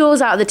what was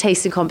yours out of the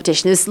tasting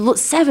competition? There's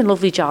 7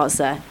 lovely jars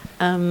there.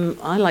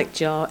 I like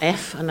jar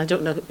F, and I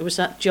don't know, was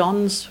that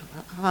John's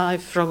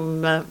hive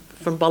from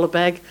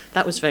Bollabeg?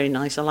 That was very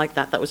nice. I like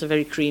that. That was a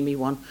very creamy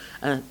one.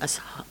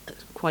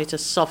 Quite a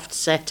soft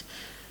set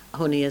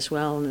honey as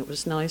well, and it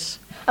was nice.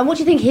 And what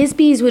do you think his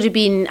bees would have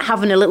been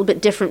having a little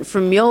bit different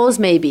from yours,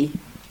 maybe?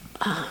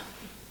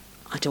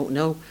 I don't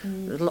know.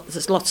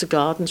 There's lots of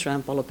gardens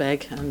around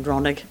Bollabeg and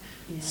Ronnig,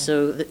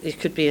 so it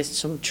could be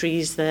some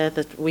trees there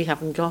that we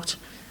haven't got,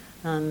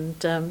 and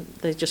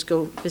they just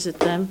go visit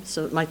them,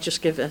 so it might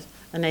just give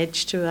an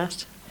edge to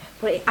that.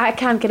 Well, I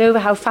can't get over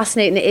how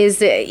fascinating it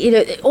is,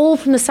 all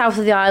from the south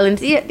of the island.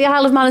 The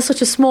Isle of Man is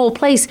such a small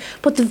place,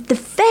 but the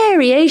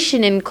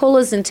variation in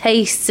colours and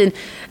tastes and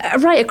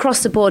right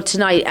across the board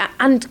tonight,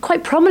 and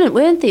quite prominent,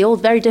 weren't they? All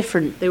very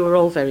different. They were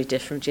all very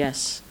different,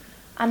 yes.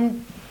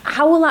 And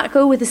how will that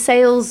go with the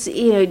sales?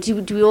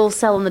 Do we all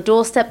sell on the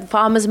doorstep, the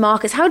farmers'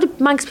 markets? How do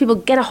Manx people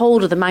get a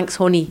hold of the Manx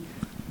honey?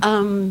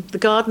 The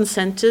garden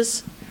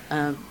centres,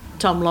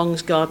 Tom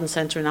Long's garden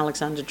centre in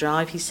Alexander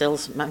Drive, he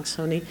sells Manx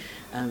honey.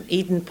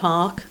 Eden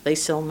Park, they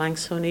sell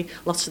Manx honey.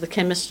 Lots of the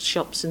chemist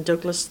shops in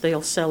Douglas, they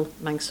all sell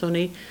Manx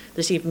honey.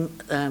 There's even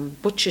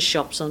butcher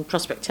shops on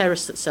Prospect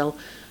Terrace that sell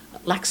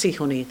Laxey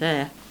honey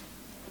there.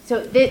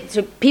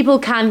 So people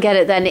can get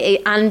it then,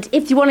 and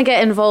if you want to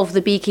get involved with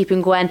the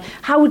beekeeping, Gwen,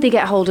 how would they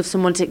get hold of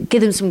someone to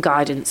give them some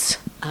guidance?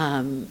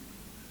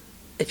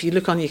 If you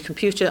look on your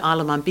computer, Isle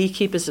of Man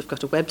Beekeepers have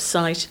got a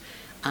website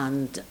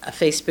and a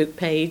Facebook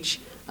page,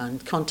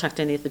 and contact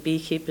any of the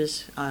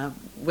beekeepers.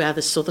 We are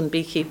the southern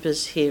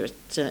beekeepers here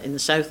in the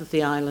south of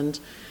the island,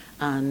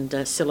 and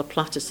Cilla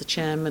Platt is the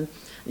chairman.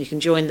 You can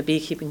join the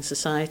Beekeeping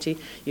Society.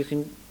 You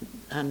can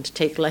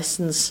take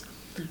lessons.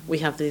 We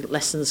have the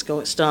lessons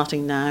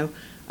starting now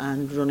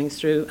and running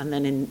through, and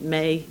then in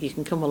May you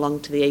can come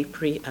along to the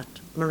apiary at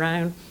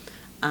Marown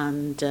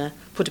and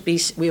put a bee.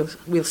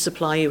 We'll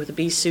supply you with a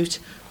bee suit.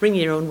 Bring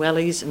your own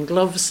wellies and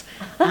gloves,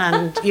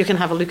 and you can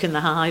have a look in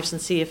the hives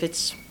and see if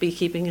it's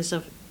beekeeping is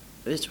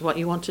what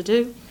you want to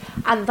do.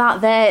 And that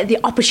there, the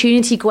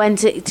opportunity, Gwen,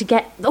 to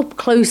get up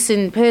close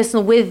and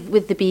personal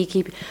with the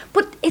beekeeping.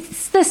 But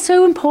they're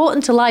so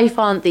important to life,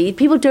 aren't they?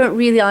 People don't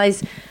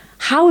realise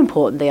how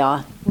important they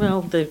are.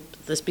 Well,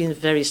 there's been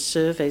various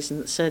surveys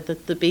that said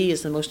that the bee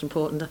is the most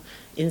important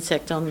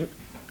insect or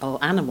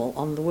animal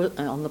on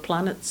the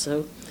planet.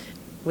 So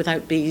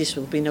without bees,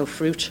 there'll be no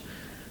fruit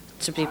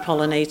to be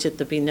pollinated.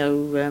 There'll be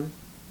no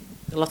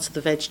lots of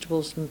the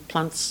vegetables and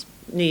plants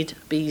need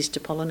bees to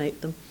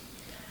pollinate them.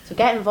 So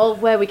get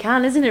involved where we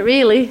can, isn't it,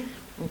 really?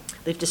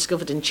 They've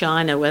discovered in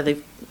China where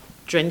they've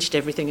drenched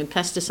everything in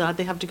pesticide,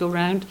 they have to go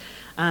round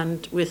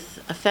and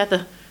with a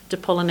feather to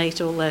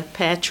pollinate all their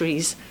pear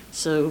trees.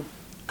 So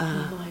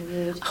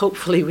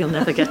hopefully we'll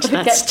never get to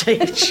that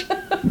stage.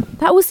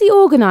 That was the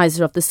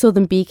organiser of the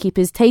Southern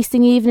Beekeepers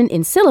Tasting Evening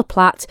in Cilla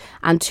Platt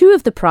and two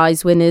of the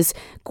prize winners,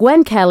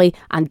 Gwen Kelly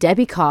and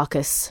Debbie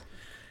Carcass.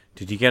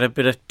 Did you get a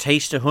bit of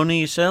taste of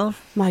honey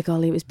yourself? My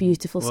golly, it was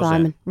beautiful,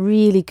 Simon.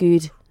 Really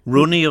good.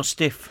 Runny or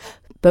stiff?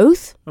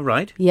 Both. All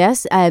right.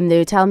 Yes, they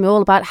were telling me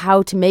all about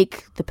how to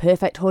make the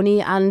perfect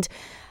honey, and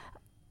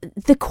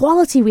the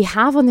quality we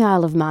have on the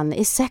Isle of Man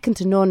is second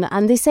to none.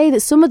 And they say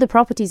that some of the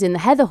properties in the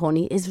heather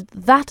honey is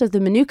that of the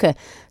Manuka,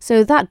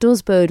 so that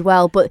does bode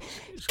well. But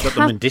it's got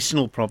the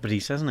medicinal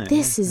properties, hasn't it?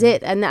 This is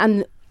it.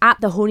 And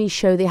at the honey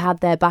show they had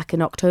there back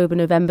in October,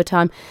 November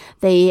time,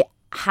 they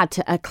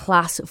had a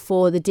class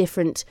for the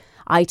different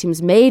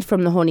items made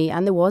from the honey,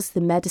 and there was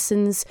the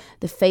medicines,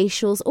 the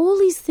facials, all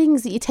these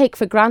things that you take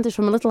for granted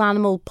from a little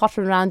animal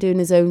pottering around doing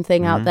his own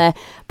thing out there.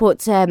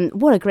 But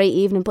what a great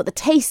evening. But the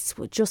tastes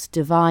were just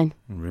divine.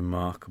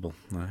 Remarkable.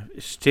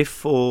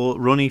 Stiff or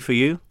runny for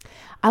you?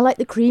 I like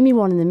the creamy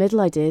one in the middle,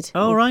 I did.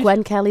 Oh, right.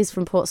 Gwen Kelly's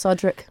from Port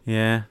Sodrick.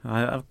 Yeah,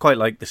 I quite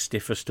like the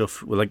stiffer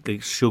stuff with like the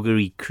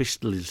sugary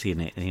crystals in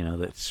it,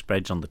 that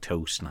spreads on the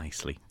toast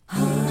nicely.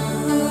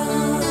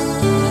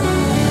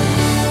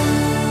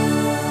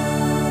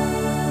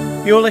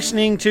 You're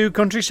listening to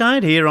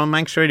Countryside here on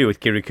Manx Radio with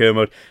Kiri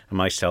Kermode and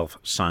myself,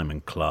 Simon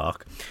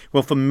Clark.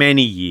 Well, for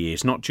many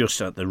years, not just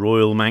at the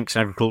Royal Manx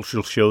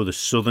Agricultural Show, the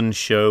Southern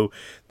Show,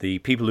 the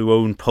people who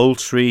own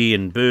poultry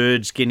and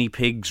birds, guinea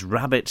pigs,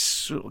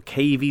 rabbits,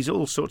 cavies,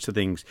 all sorts of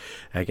things,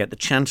 get the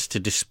chance to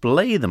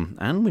display them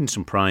and win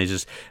some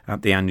prizes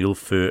at the annual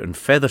Fur and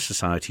Feather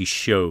Society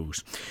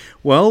shows.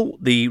 Well,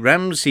 the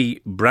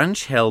Ramsey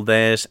branch held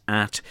theirs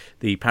at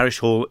the Parish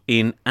Hall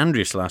in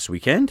Andreas last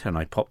weekend, and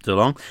I popped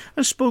along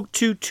and spoke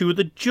to two of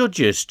the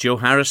judges, Joe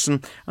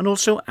Harrison and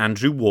also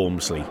Andrew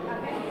Walmsley.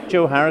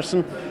 Joe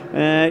Harrison,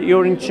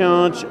 you're in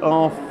charge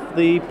of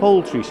the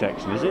poultry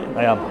section, is it?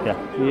 I am,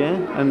 yeah.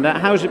 Yeah, and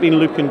how's it been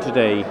looking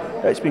today?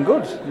 It's been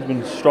good. There's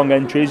been strong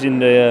entries in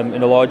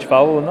the large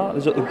fowl and that.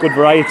 There's a good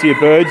variety of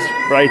birds,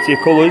 variety of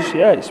colours.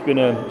 Yeah, it's been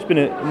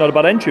not a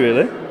bad entry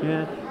really.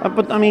 Yeah,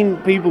 but I mean,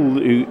 people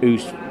who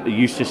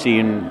used to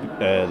seeing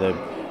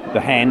the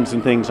hens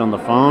and things on the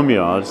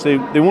farmyards, they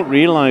won't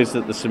realise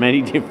that there's so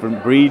many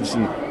different breeds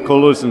and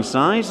colours and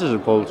sizes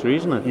of poultry,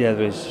 isn't it? Yeah,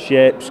 there's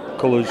shapes,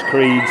 colours,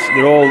 creeds.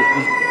 They're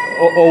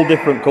all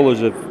different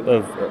colours of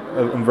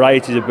and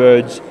varieties of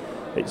birds.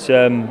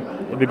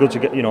 It'd be good to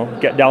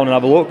get down and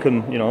have a look,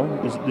 and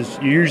there's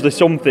usually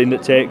something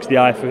that takes the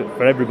eye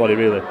for everybody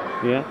really.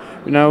 Yeah.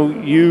 Now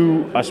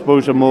you, I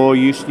suppose, are more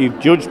used to, you've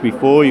judged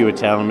before, you were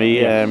telling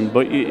me, yes.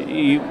 But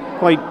you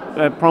quite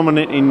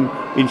prominent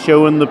in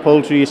showing the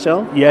poultry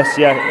yourself? Yes,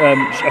 yeah.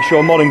 I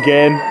show modern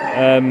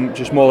game,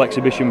 just small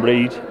exhibition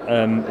breed,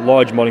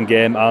 large modern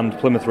game, and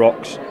Plymouth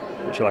Rocks,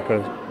 which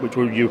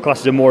you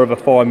class as more of a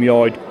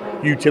farmyard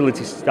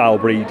utility style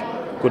breed,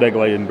 good egg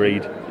laying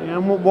breed. Yeah,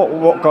 and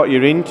what got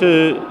you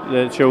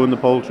into showing the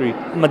poultry?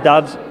 My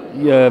dad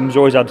has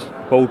always had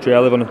poultry. I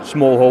live on a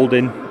small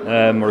holding,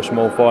 or a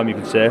small farm you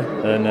could say,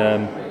 and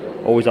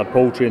always had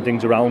poultry and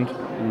things around.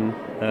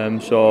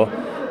 So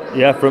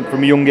yeah,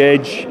 from a young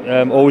age,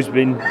 always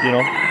been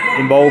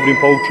involved in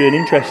poultry and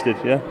interested.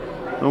 Yeah.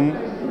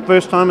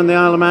 First time in the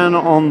Isle of Man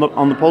on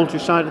the poultry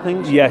side of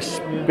things? Yes,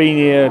 been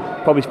here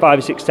probably 5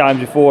 or 6 times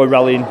before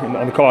rallying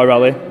on the car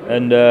rally,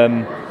 and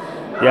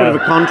bit of a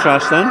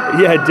contrast then.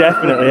 Yeah,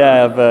 definitely. Yeah, I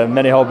have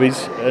many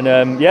hobbies, and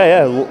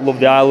love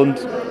the island.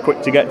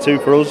 Quick to get to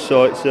for us,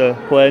 so it's a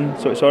plane,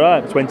 so it's all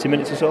right. 20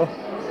 minutes or so.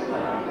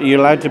 Are you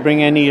allowed to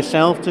bring any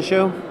yourself to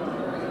show?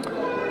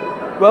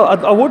 Well,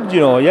 I would,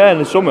 in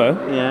the summer.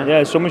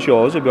 Yeah. Summer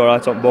shows, it'd be all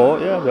right on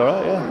board. Yeah, it'd be all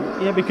right.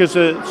 Yeah. Yeah, because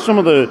some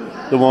of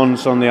the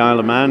ones on the Isle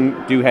of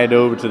Man do head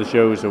over to the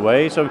shows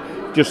away. So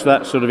just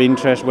that sort of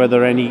interest,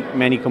 whether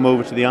many come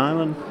over to the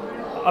island.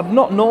 I've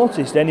not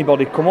noticed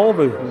anybody come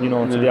over,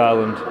 to the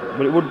island,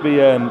 but it would be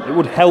it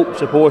would help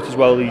support as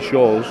well these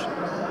shows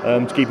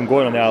to keep them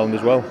going on the island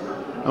as well.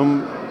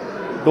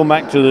 going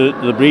back to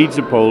the breeds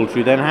of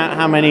poultry, then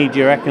how many do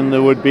you reckon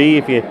there would be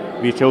if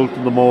you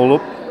totaled them all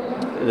up?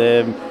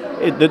 They're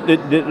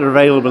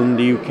available in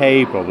the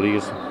UK probably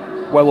is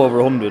well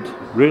over 100.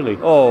 Really?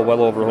 Oh,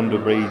 well over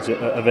 100 breeds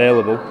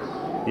available.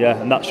 Yeah,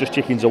 and that's just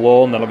chickens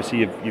alone. Then obviously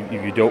you've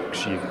your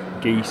ducks, your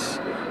geese,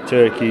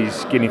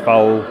 turkeys, guinea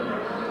fowl.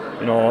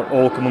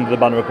 All come under the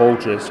banner of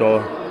poultry.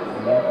 So,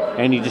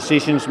 any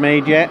decisions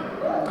made yet?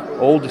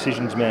 All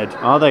decisions made.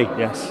 Are they?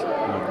 Yes.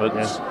 But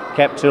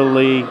kept till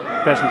the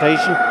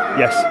presentation?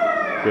 Yes.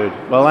 Good.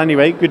 Well,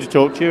 anyway, good to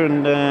talk to you,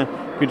 and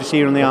good to see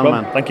you on the Isle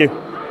of Man. Thank you.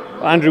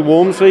 Andrew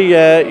Walmsley,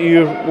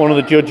 you're one of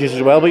the judges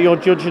as well, but you're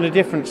judging a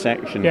different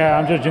section. Yeah,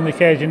 I'm judging the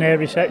cage and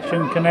aviary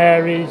section,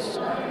 canaries,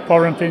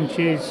 foreign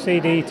finches,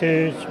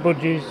 seed-eaters,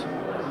 budgies,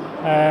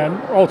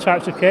 all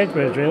types of cage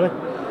birds, really.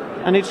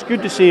 And it's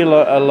good to see a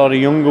lot of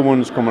younger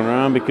ones coming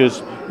around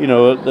because,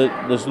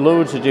 there's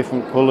loads of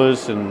different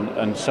colours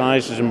and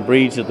sizes and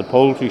breeds of the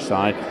poultry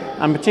side,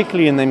 and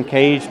particularly in them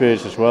cage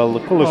birds as well.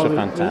 The colours are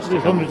fantastic.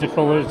 There's hundreds of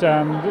colours,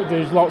 and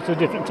there's lots of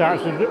different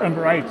types and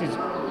varieties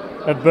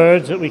of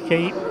birds that we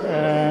keep.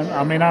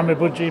 I'm a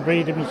budgie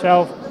breeder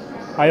myself.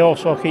 I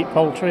also keep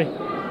poultry.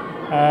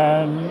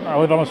 I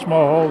live on a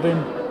small holding,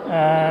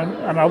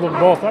 and I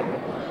love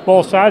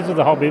both sides of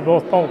the hobby,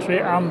 both poultry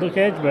and the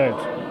cage birds.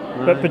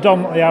 Right. But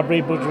predominantly I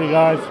breed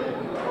budgerigars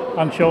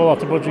and show a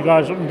lot of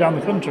budgerigars up and down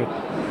the country.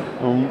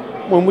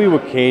 When we were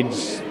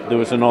kids, there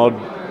was an odd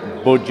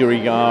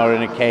budgerigar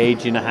in a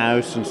cage in a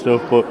house and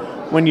stuff. But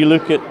when you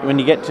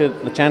get to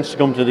the chance to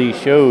come to these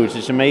shows,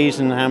 it's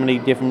amazing how many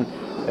different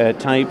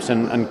types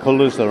and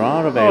colours there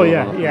are available.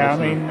 Oh yeah. I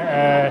mean,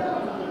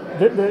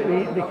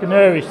 the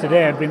canaries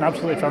today have been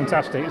absolutely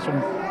fantastic.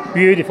 Some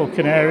beautiful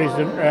canaries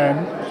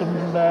and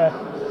some.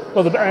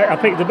 I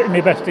picked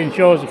my best in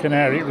show as a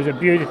canary. It was a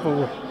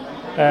beautiful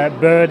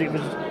bird.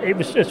 It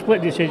was a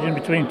split decision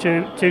between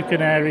two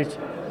canaries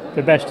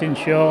for best in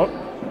show.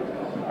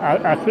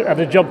 I had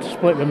a job to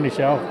split them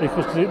myself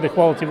because the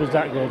quality was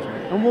that good.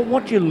 And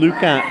what do you look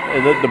at?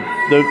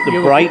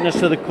 The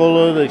brightness of the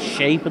colour, the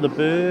shape of the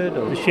bird?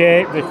 Or? The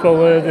shape, the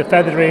colour, the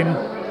feathering,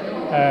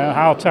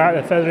 how tight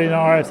the feathering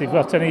are, if they've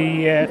got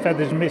any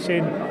feathers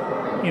missing.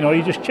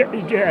 You just check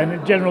and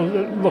in general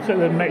look at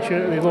them, make sure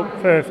that they look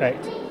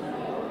perfect.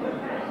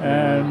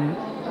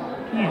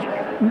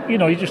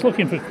 You're just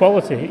looking for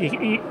quality.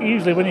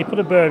 Usually when you put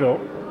a bird up,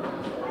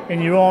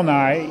 in your own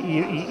eye,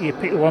 you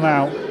pick one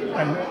out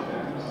and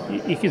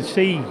you can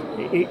see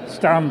it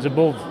stands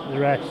above the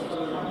rest.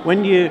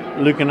 When you're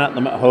looking at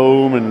them at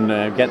home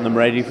and getting them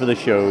ready for the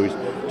shows,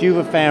 do you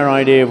have a fair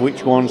idea of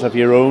which ones of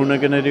your own are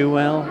going to do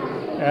well?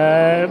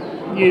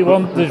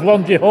 There's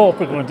ones you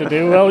hope are going to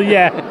do well,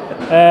 yeah.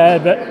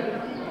 But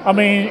I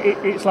mean,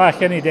 it's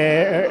like any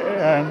day.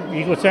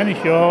 You go to any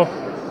show,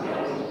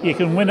 you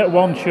can win at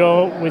one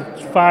show with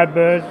 5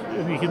 birds,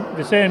 and you can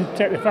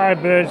take the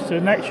 5 birds to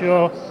the next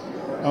show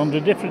under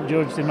a different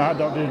judge. They might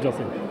not do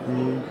nothing.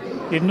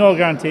 You've no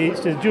guarantee. It's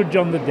the judge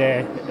on the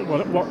day.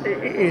 What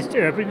his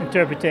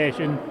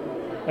interpretation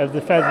of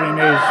the feathering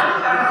is,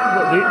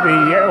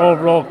 the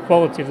overall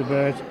quality of the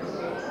bird.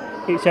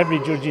 It's every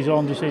judge's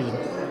own decision.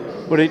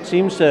 But it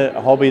seems a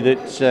hobby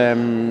that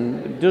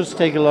does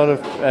take a lot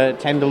of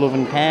tender love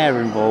and care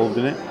involved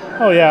in it.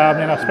 Oh yeah, I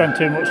mean I spend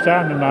too much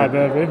time in my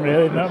bird room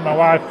really. My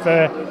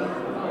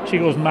wife, she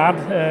goes mad.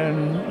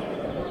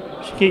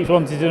 She keeps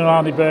wanting to know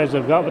how many birds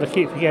I've got, but I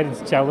keep forgetting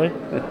to tell her.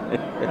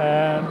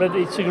 But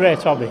it's a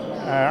great hobby.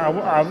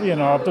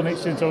 I've done it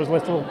since I was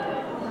little,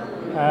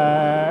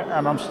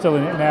 and I'm still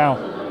in it now.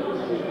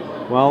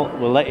 Well,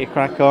 we'll let you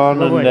crack on.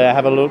 Lovely. And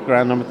have a look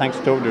around, and thanks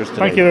for talking to us today.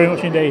 Thank you very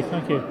much indeed.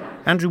 Thank you.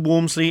 Andrew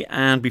Walmsley,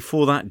 and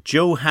before that,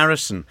 Joe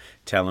Harrison,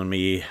 telling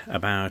me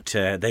about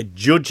their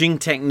judging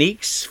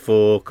techniques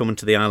for coming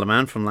to the Isle of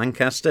Man from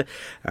Lancaster,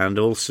 and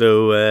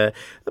also a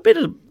bit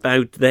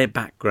about their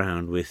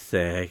background with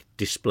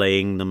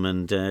displaying them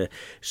and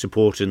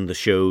supporting the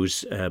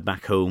shows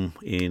back home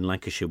in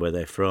Lancashire where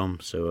they're from.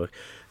 So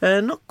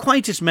not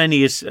quite as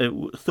many as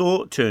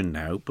thought turned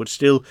out, but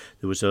still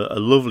there was a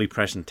lovely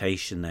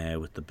presentation there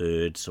with the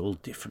birds, all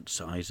different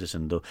sizes,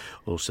 and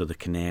also the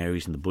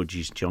canaries and the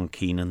budgies. John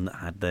Keenan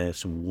had there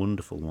some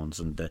wonderful ones,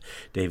 and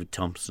David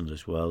Thompson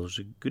as well. It was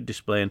a good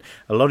display, and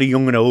a lot of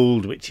young and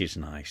old, which is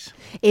nice.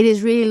 It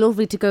is really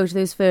lovely to go to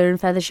those fur and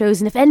feather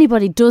shows, and if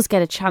anybody does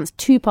get a chance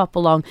to pop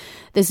along,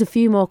 there's a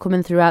few more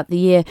coming throughout the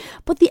year.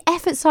 But the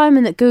effort,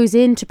 Simon, that goes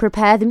in to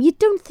prepare them, you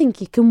don't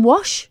think you can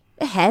wash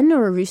a hen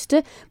or a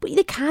rooster, but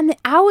you can. The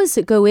hours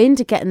that go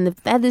into getting the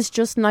feathers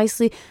just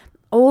nicely,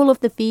 all of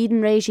the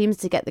feeding regimes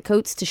to get the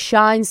coats to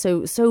shine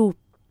so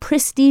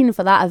pristine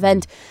for that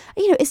event.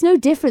 It's no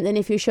different than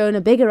if you're showing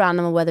a bigger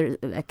animal, whether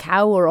it's a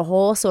cow or a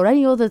horse or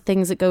any other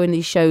things that go in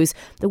these shows.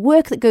 The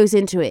work that goes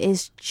into it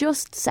is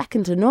just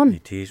second to none.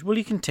 It is. Well,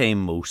 you can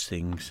tame most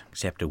things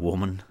except a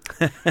woman.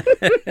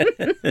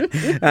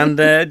 And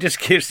just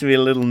gives me a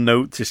little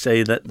note to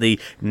say that the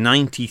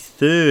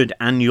 93rd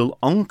annual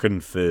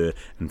Onken Fur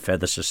and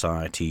Feather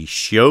Society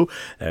show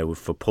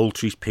for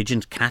poultry,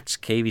 pigeons, cats,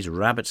 cavies,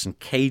 rabbits and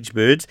cage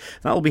birds,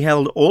 that will be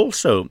held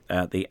also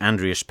at the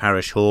Andreas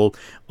Parish Hall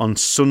on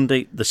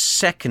Sunday the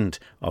 2nd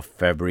of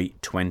February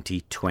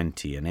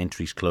 2020, and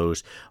entries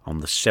close on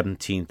the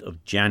 17th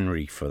of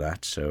January for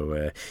that, so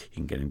you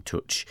can get in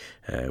touch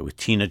with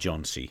Tina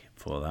Johnsey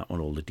for that one.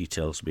 All the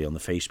details will be on the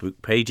Facebook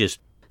pages.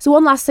 So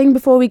one last thing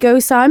before we go,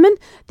 Simon.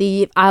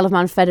 The Isle of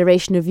Man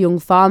Federation of Young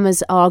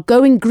Farmers are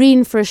going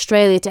green for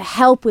Australia to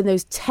help with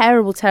those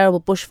terrible, terrible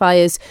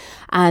bushfires.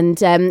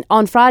 And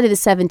on Friday the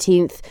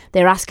 17th,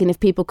 they're asking if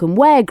people can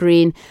wear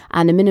green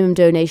and a minimum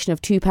donation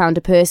of £2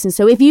 a person.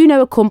 So if you know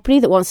a company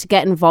that wants to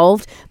get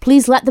involved,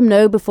 please let them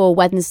know before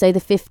Wednesday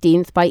the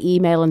 15th by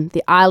emailing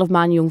the Isle of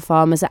Man Young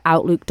Farmers at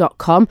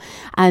outlook.com.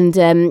 And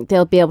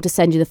they'll be able to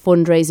send you the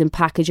fundraising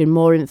package and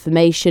more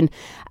information.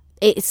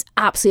 It's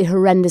absolutely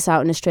horrendous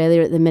out in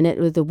Australia at the minute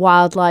with the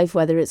wildlife,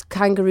 whether it's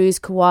kangaroos,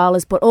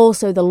 koalas, but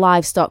also the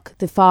livestock,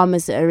 the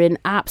farmers that are in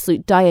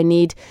absolute dire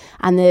need,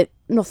 and they're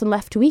nothing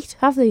left to eat,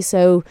 have they?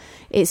 So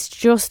it's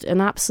just an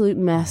absolute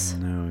mess.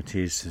 No, it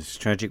is. It's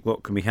tragic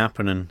what can be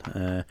happening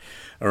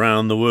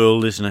around the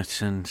world, isn't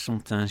it? And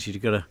sometimes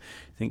you've got to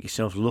think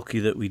yourself lucky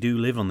that we do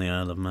live on the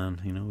Isle of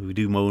Man. We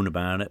do moan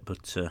about it,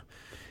 but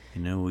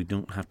we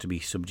don't have to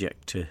be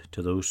subject to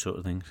those sort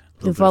of things.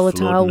 The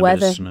volatile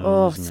weather.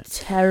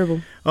 It's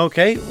terrible.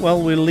 OK,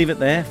 well, we'll leave it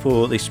there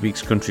for this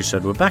week's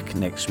Countryside. We're back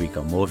next week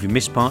on more. If you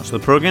missed parts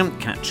of the programme,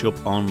 catch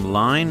up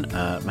online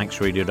at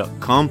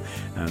manxradio.com,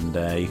 and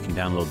you can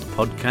download the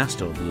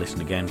podcast or the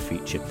Listen Again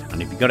feature.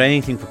 And if you've got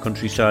anything for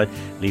Countryside,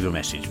 leave a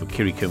message for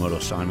Kiri Kermode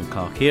or Simon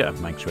Clark here at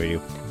Manx Radio,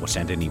 or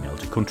send an email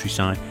to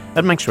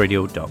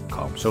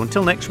countryside@manxradio.com. So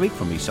until next week,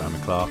 from me,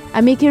 Simon Clark.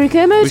 And me, Kiri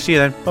Kermode. We'll see you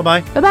then.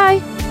 Bye-bye.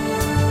 Bye-bye.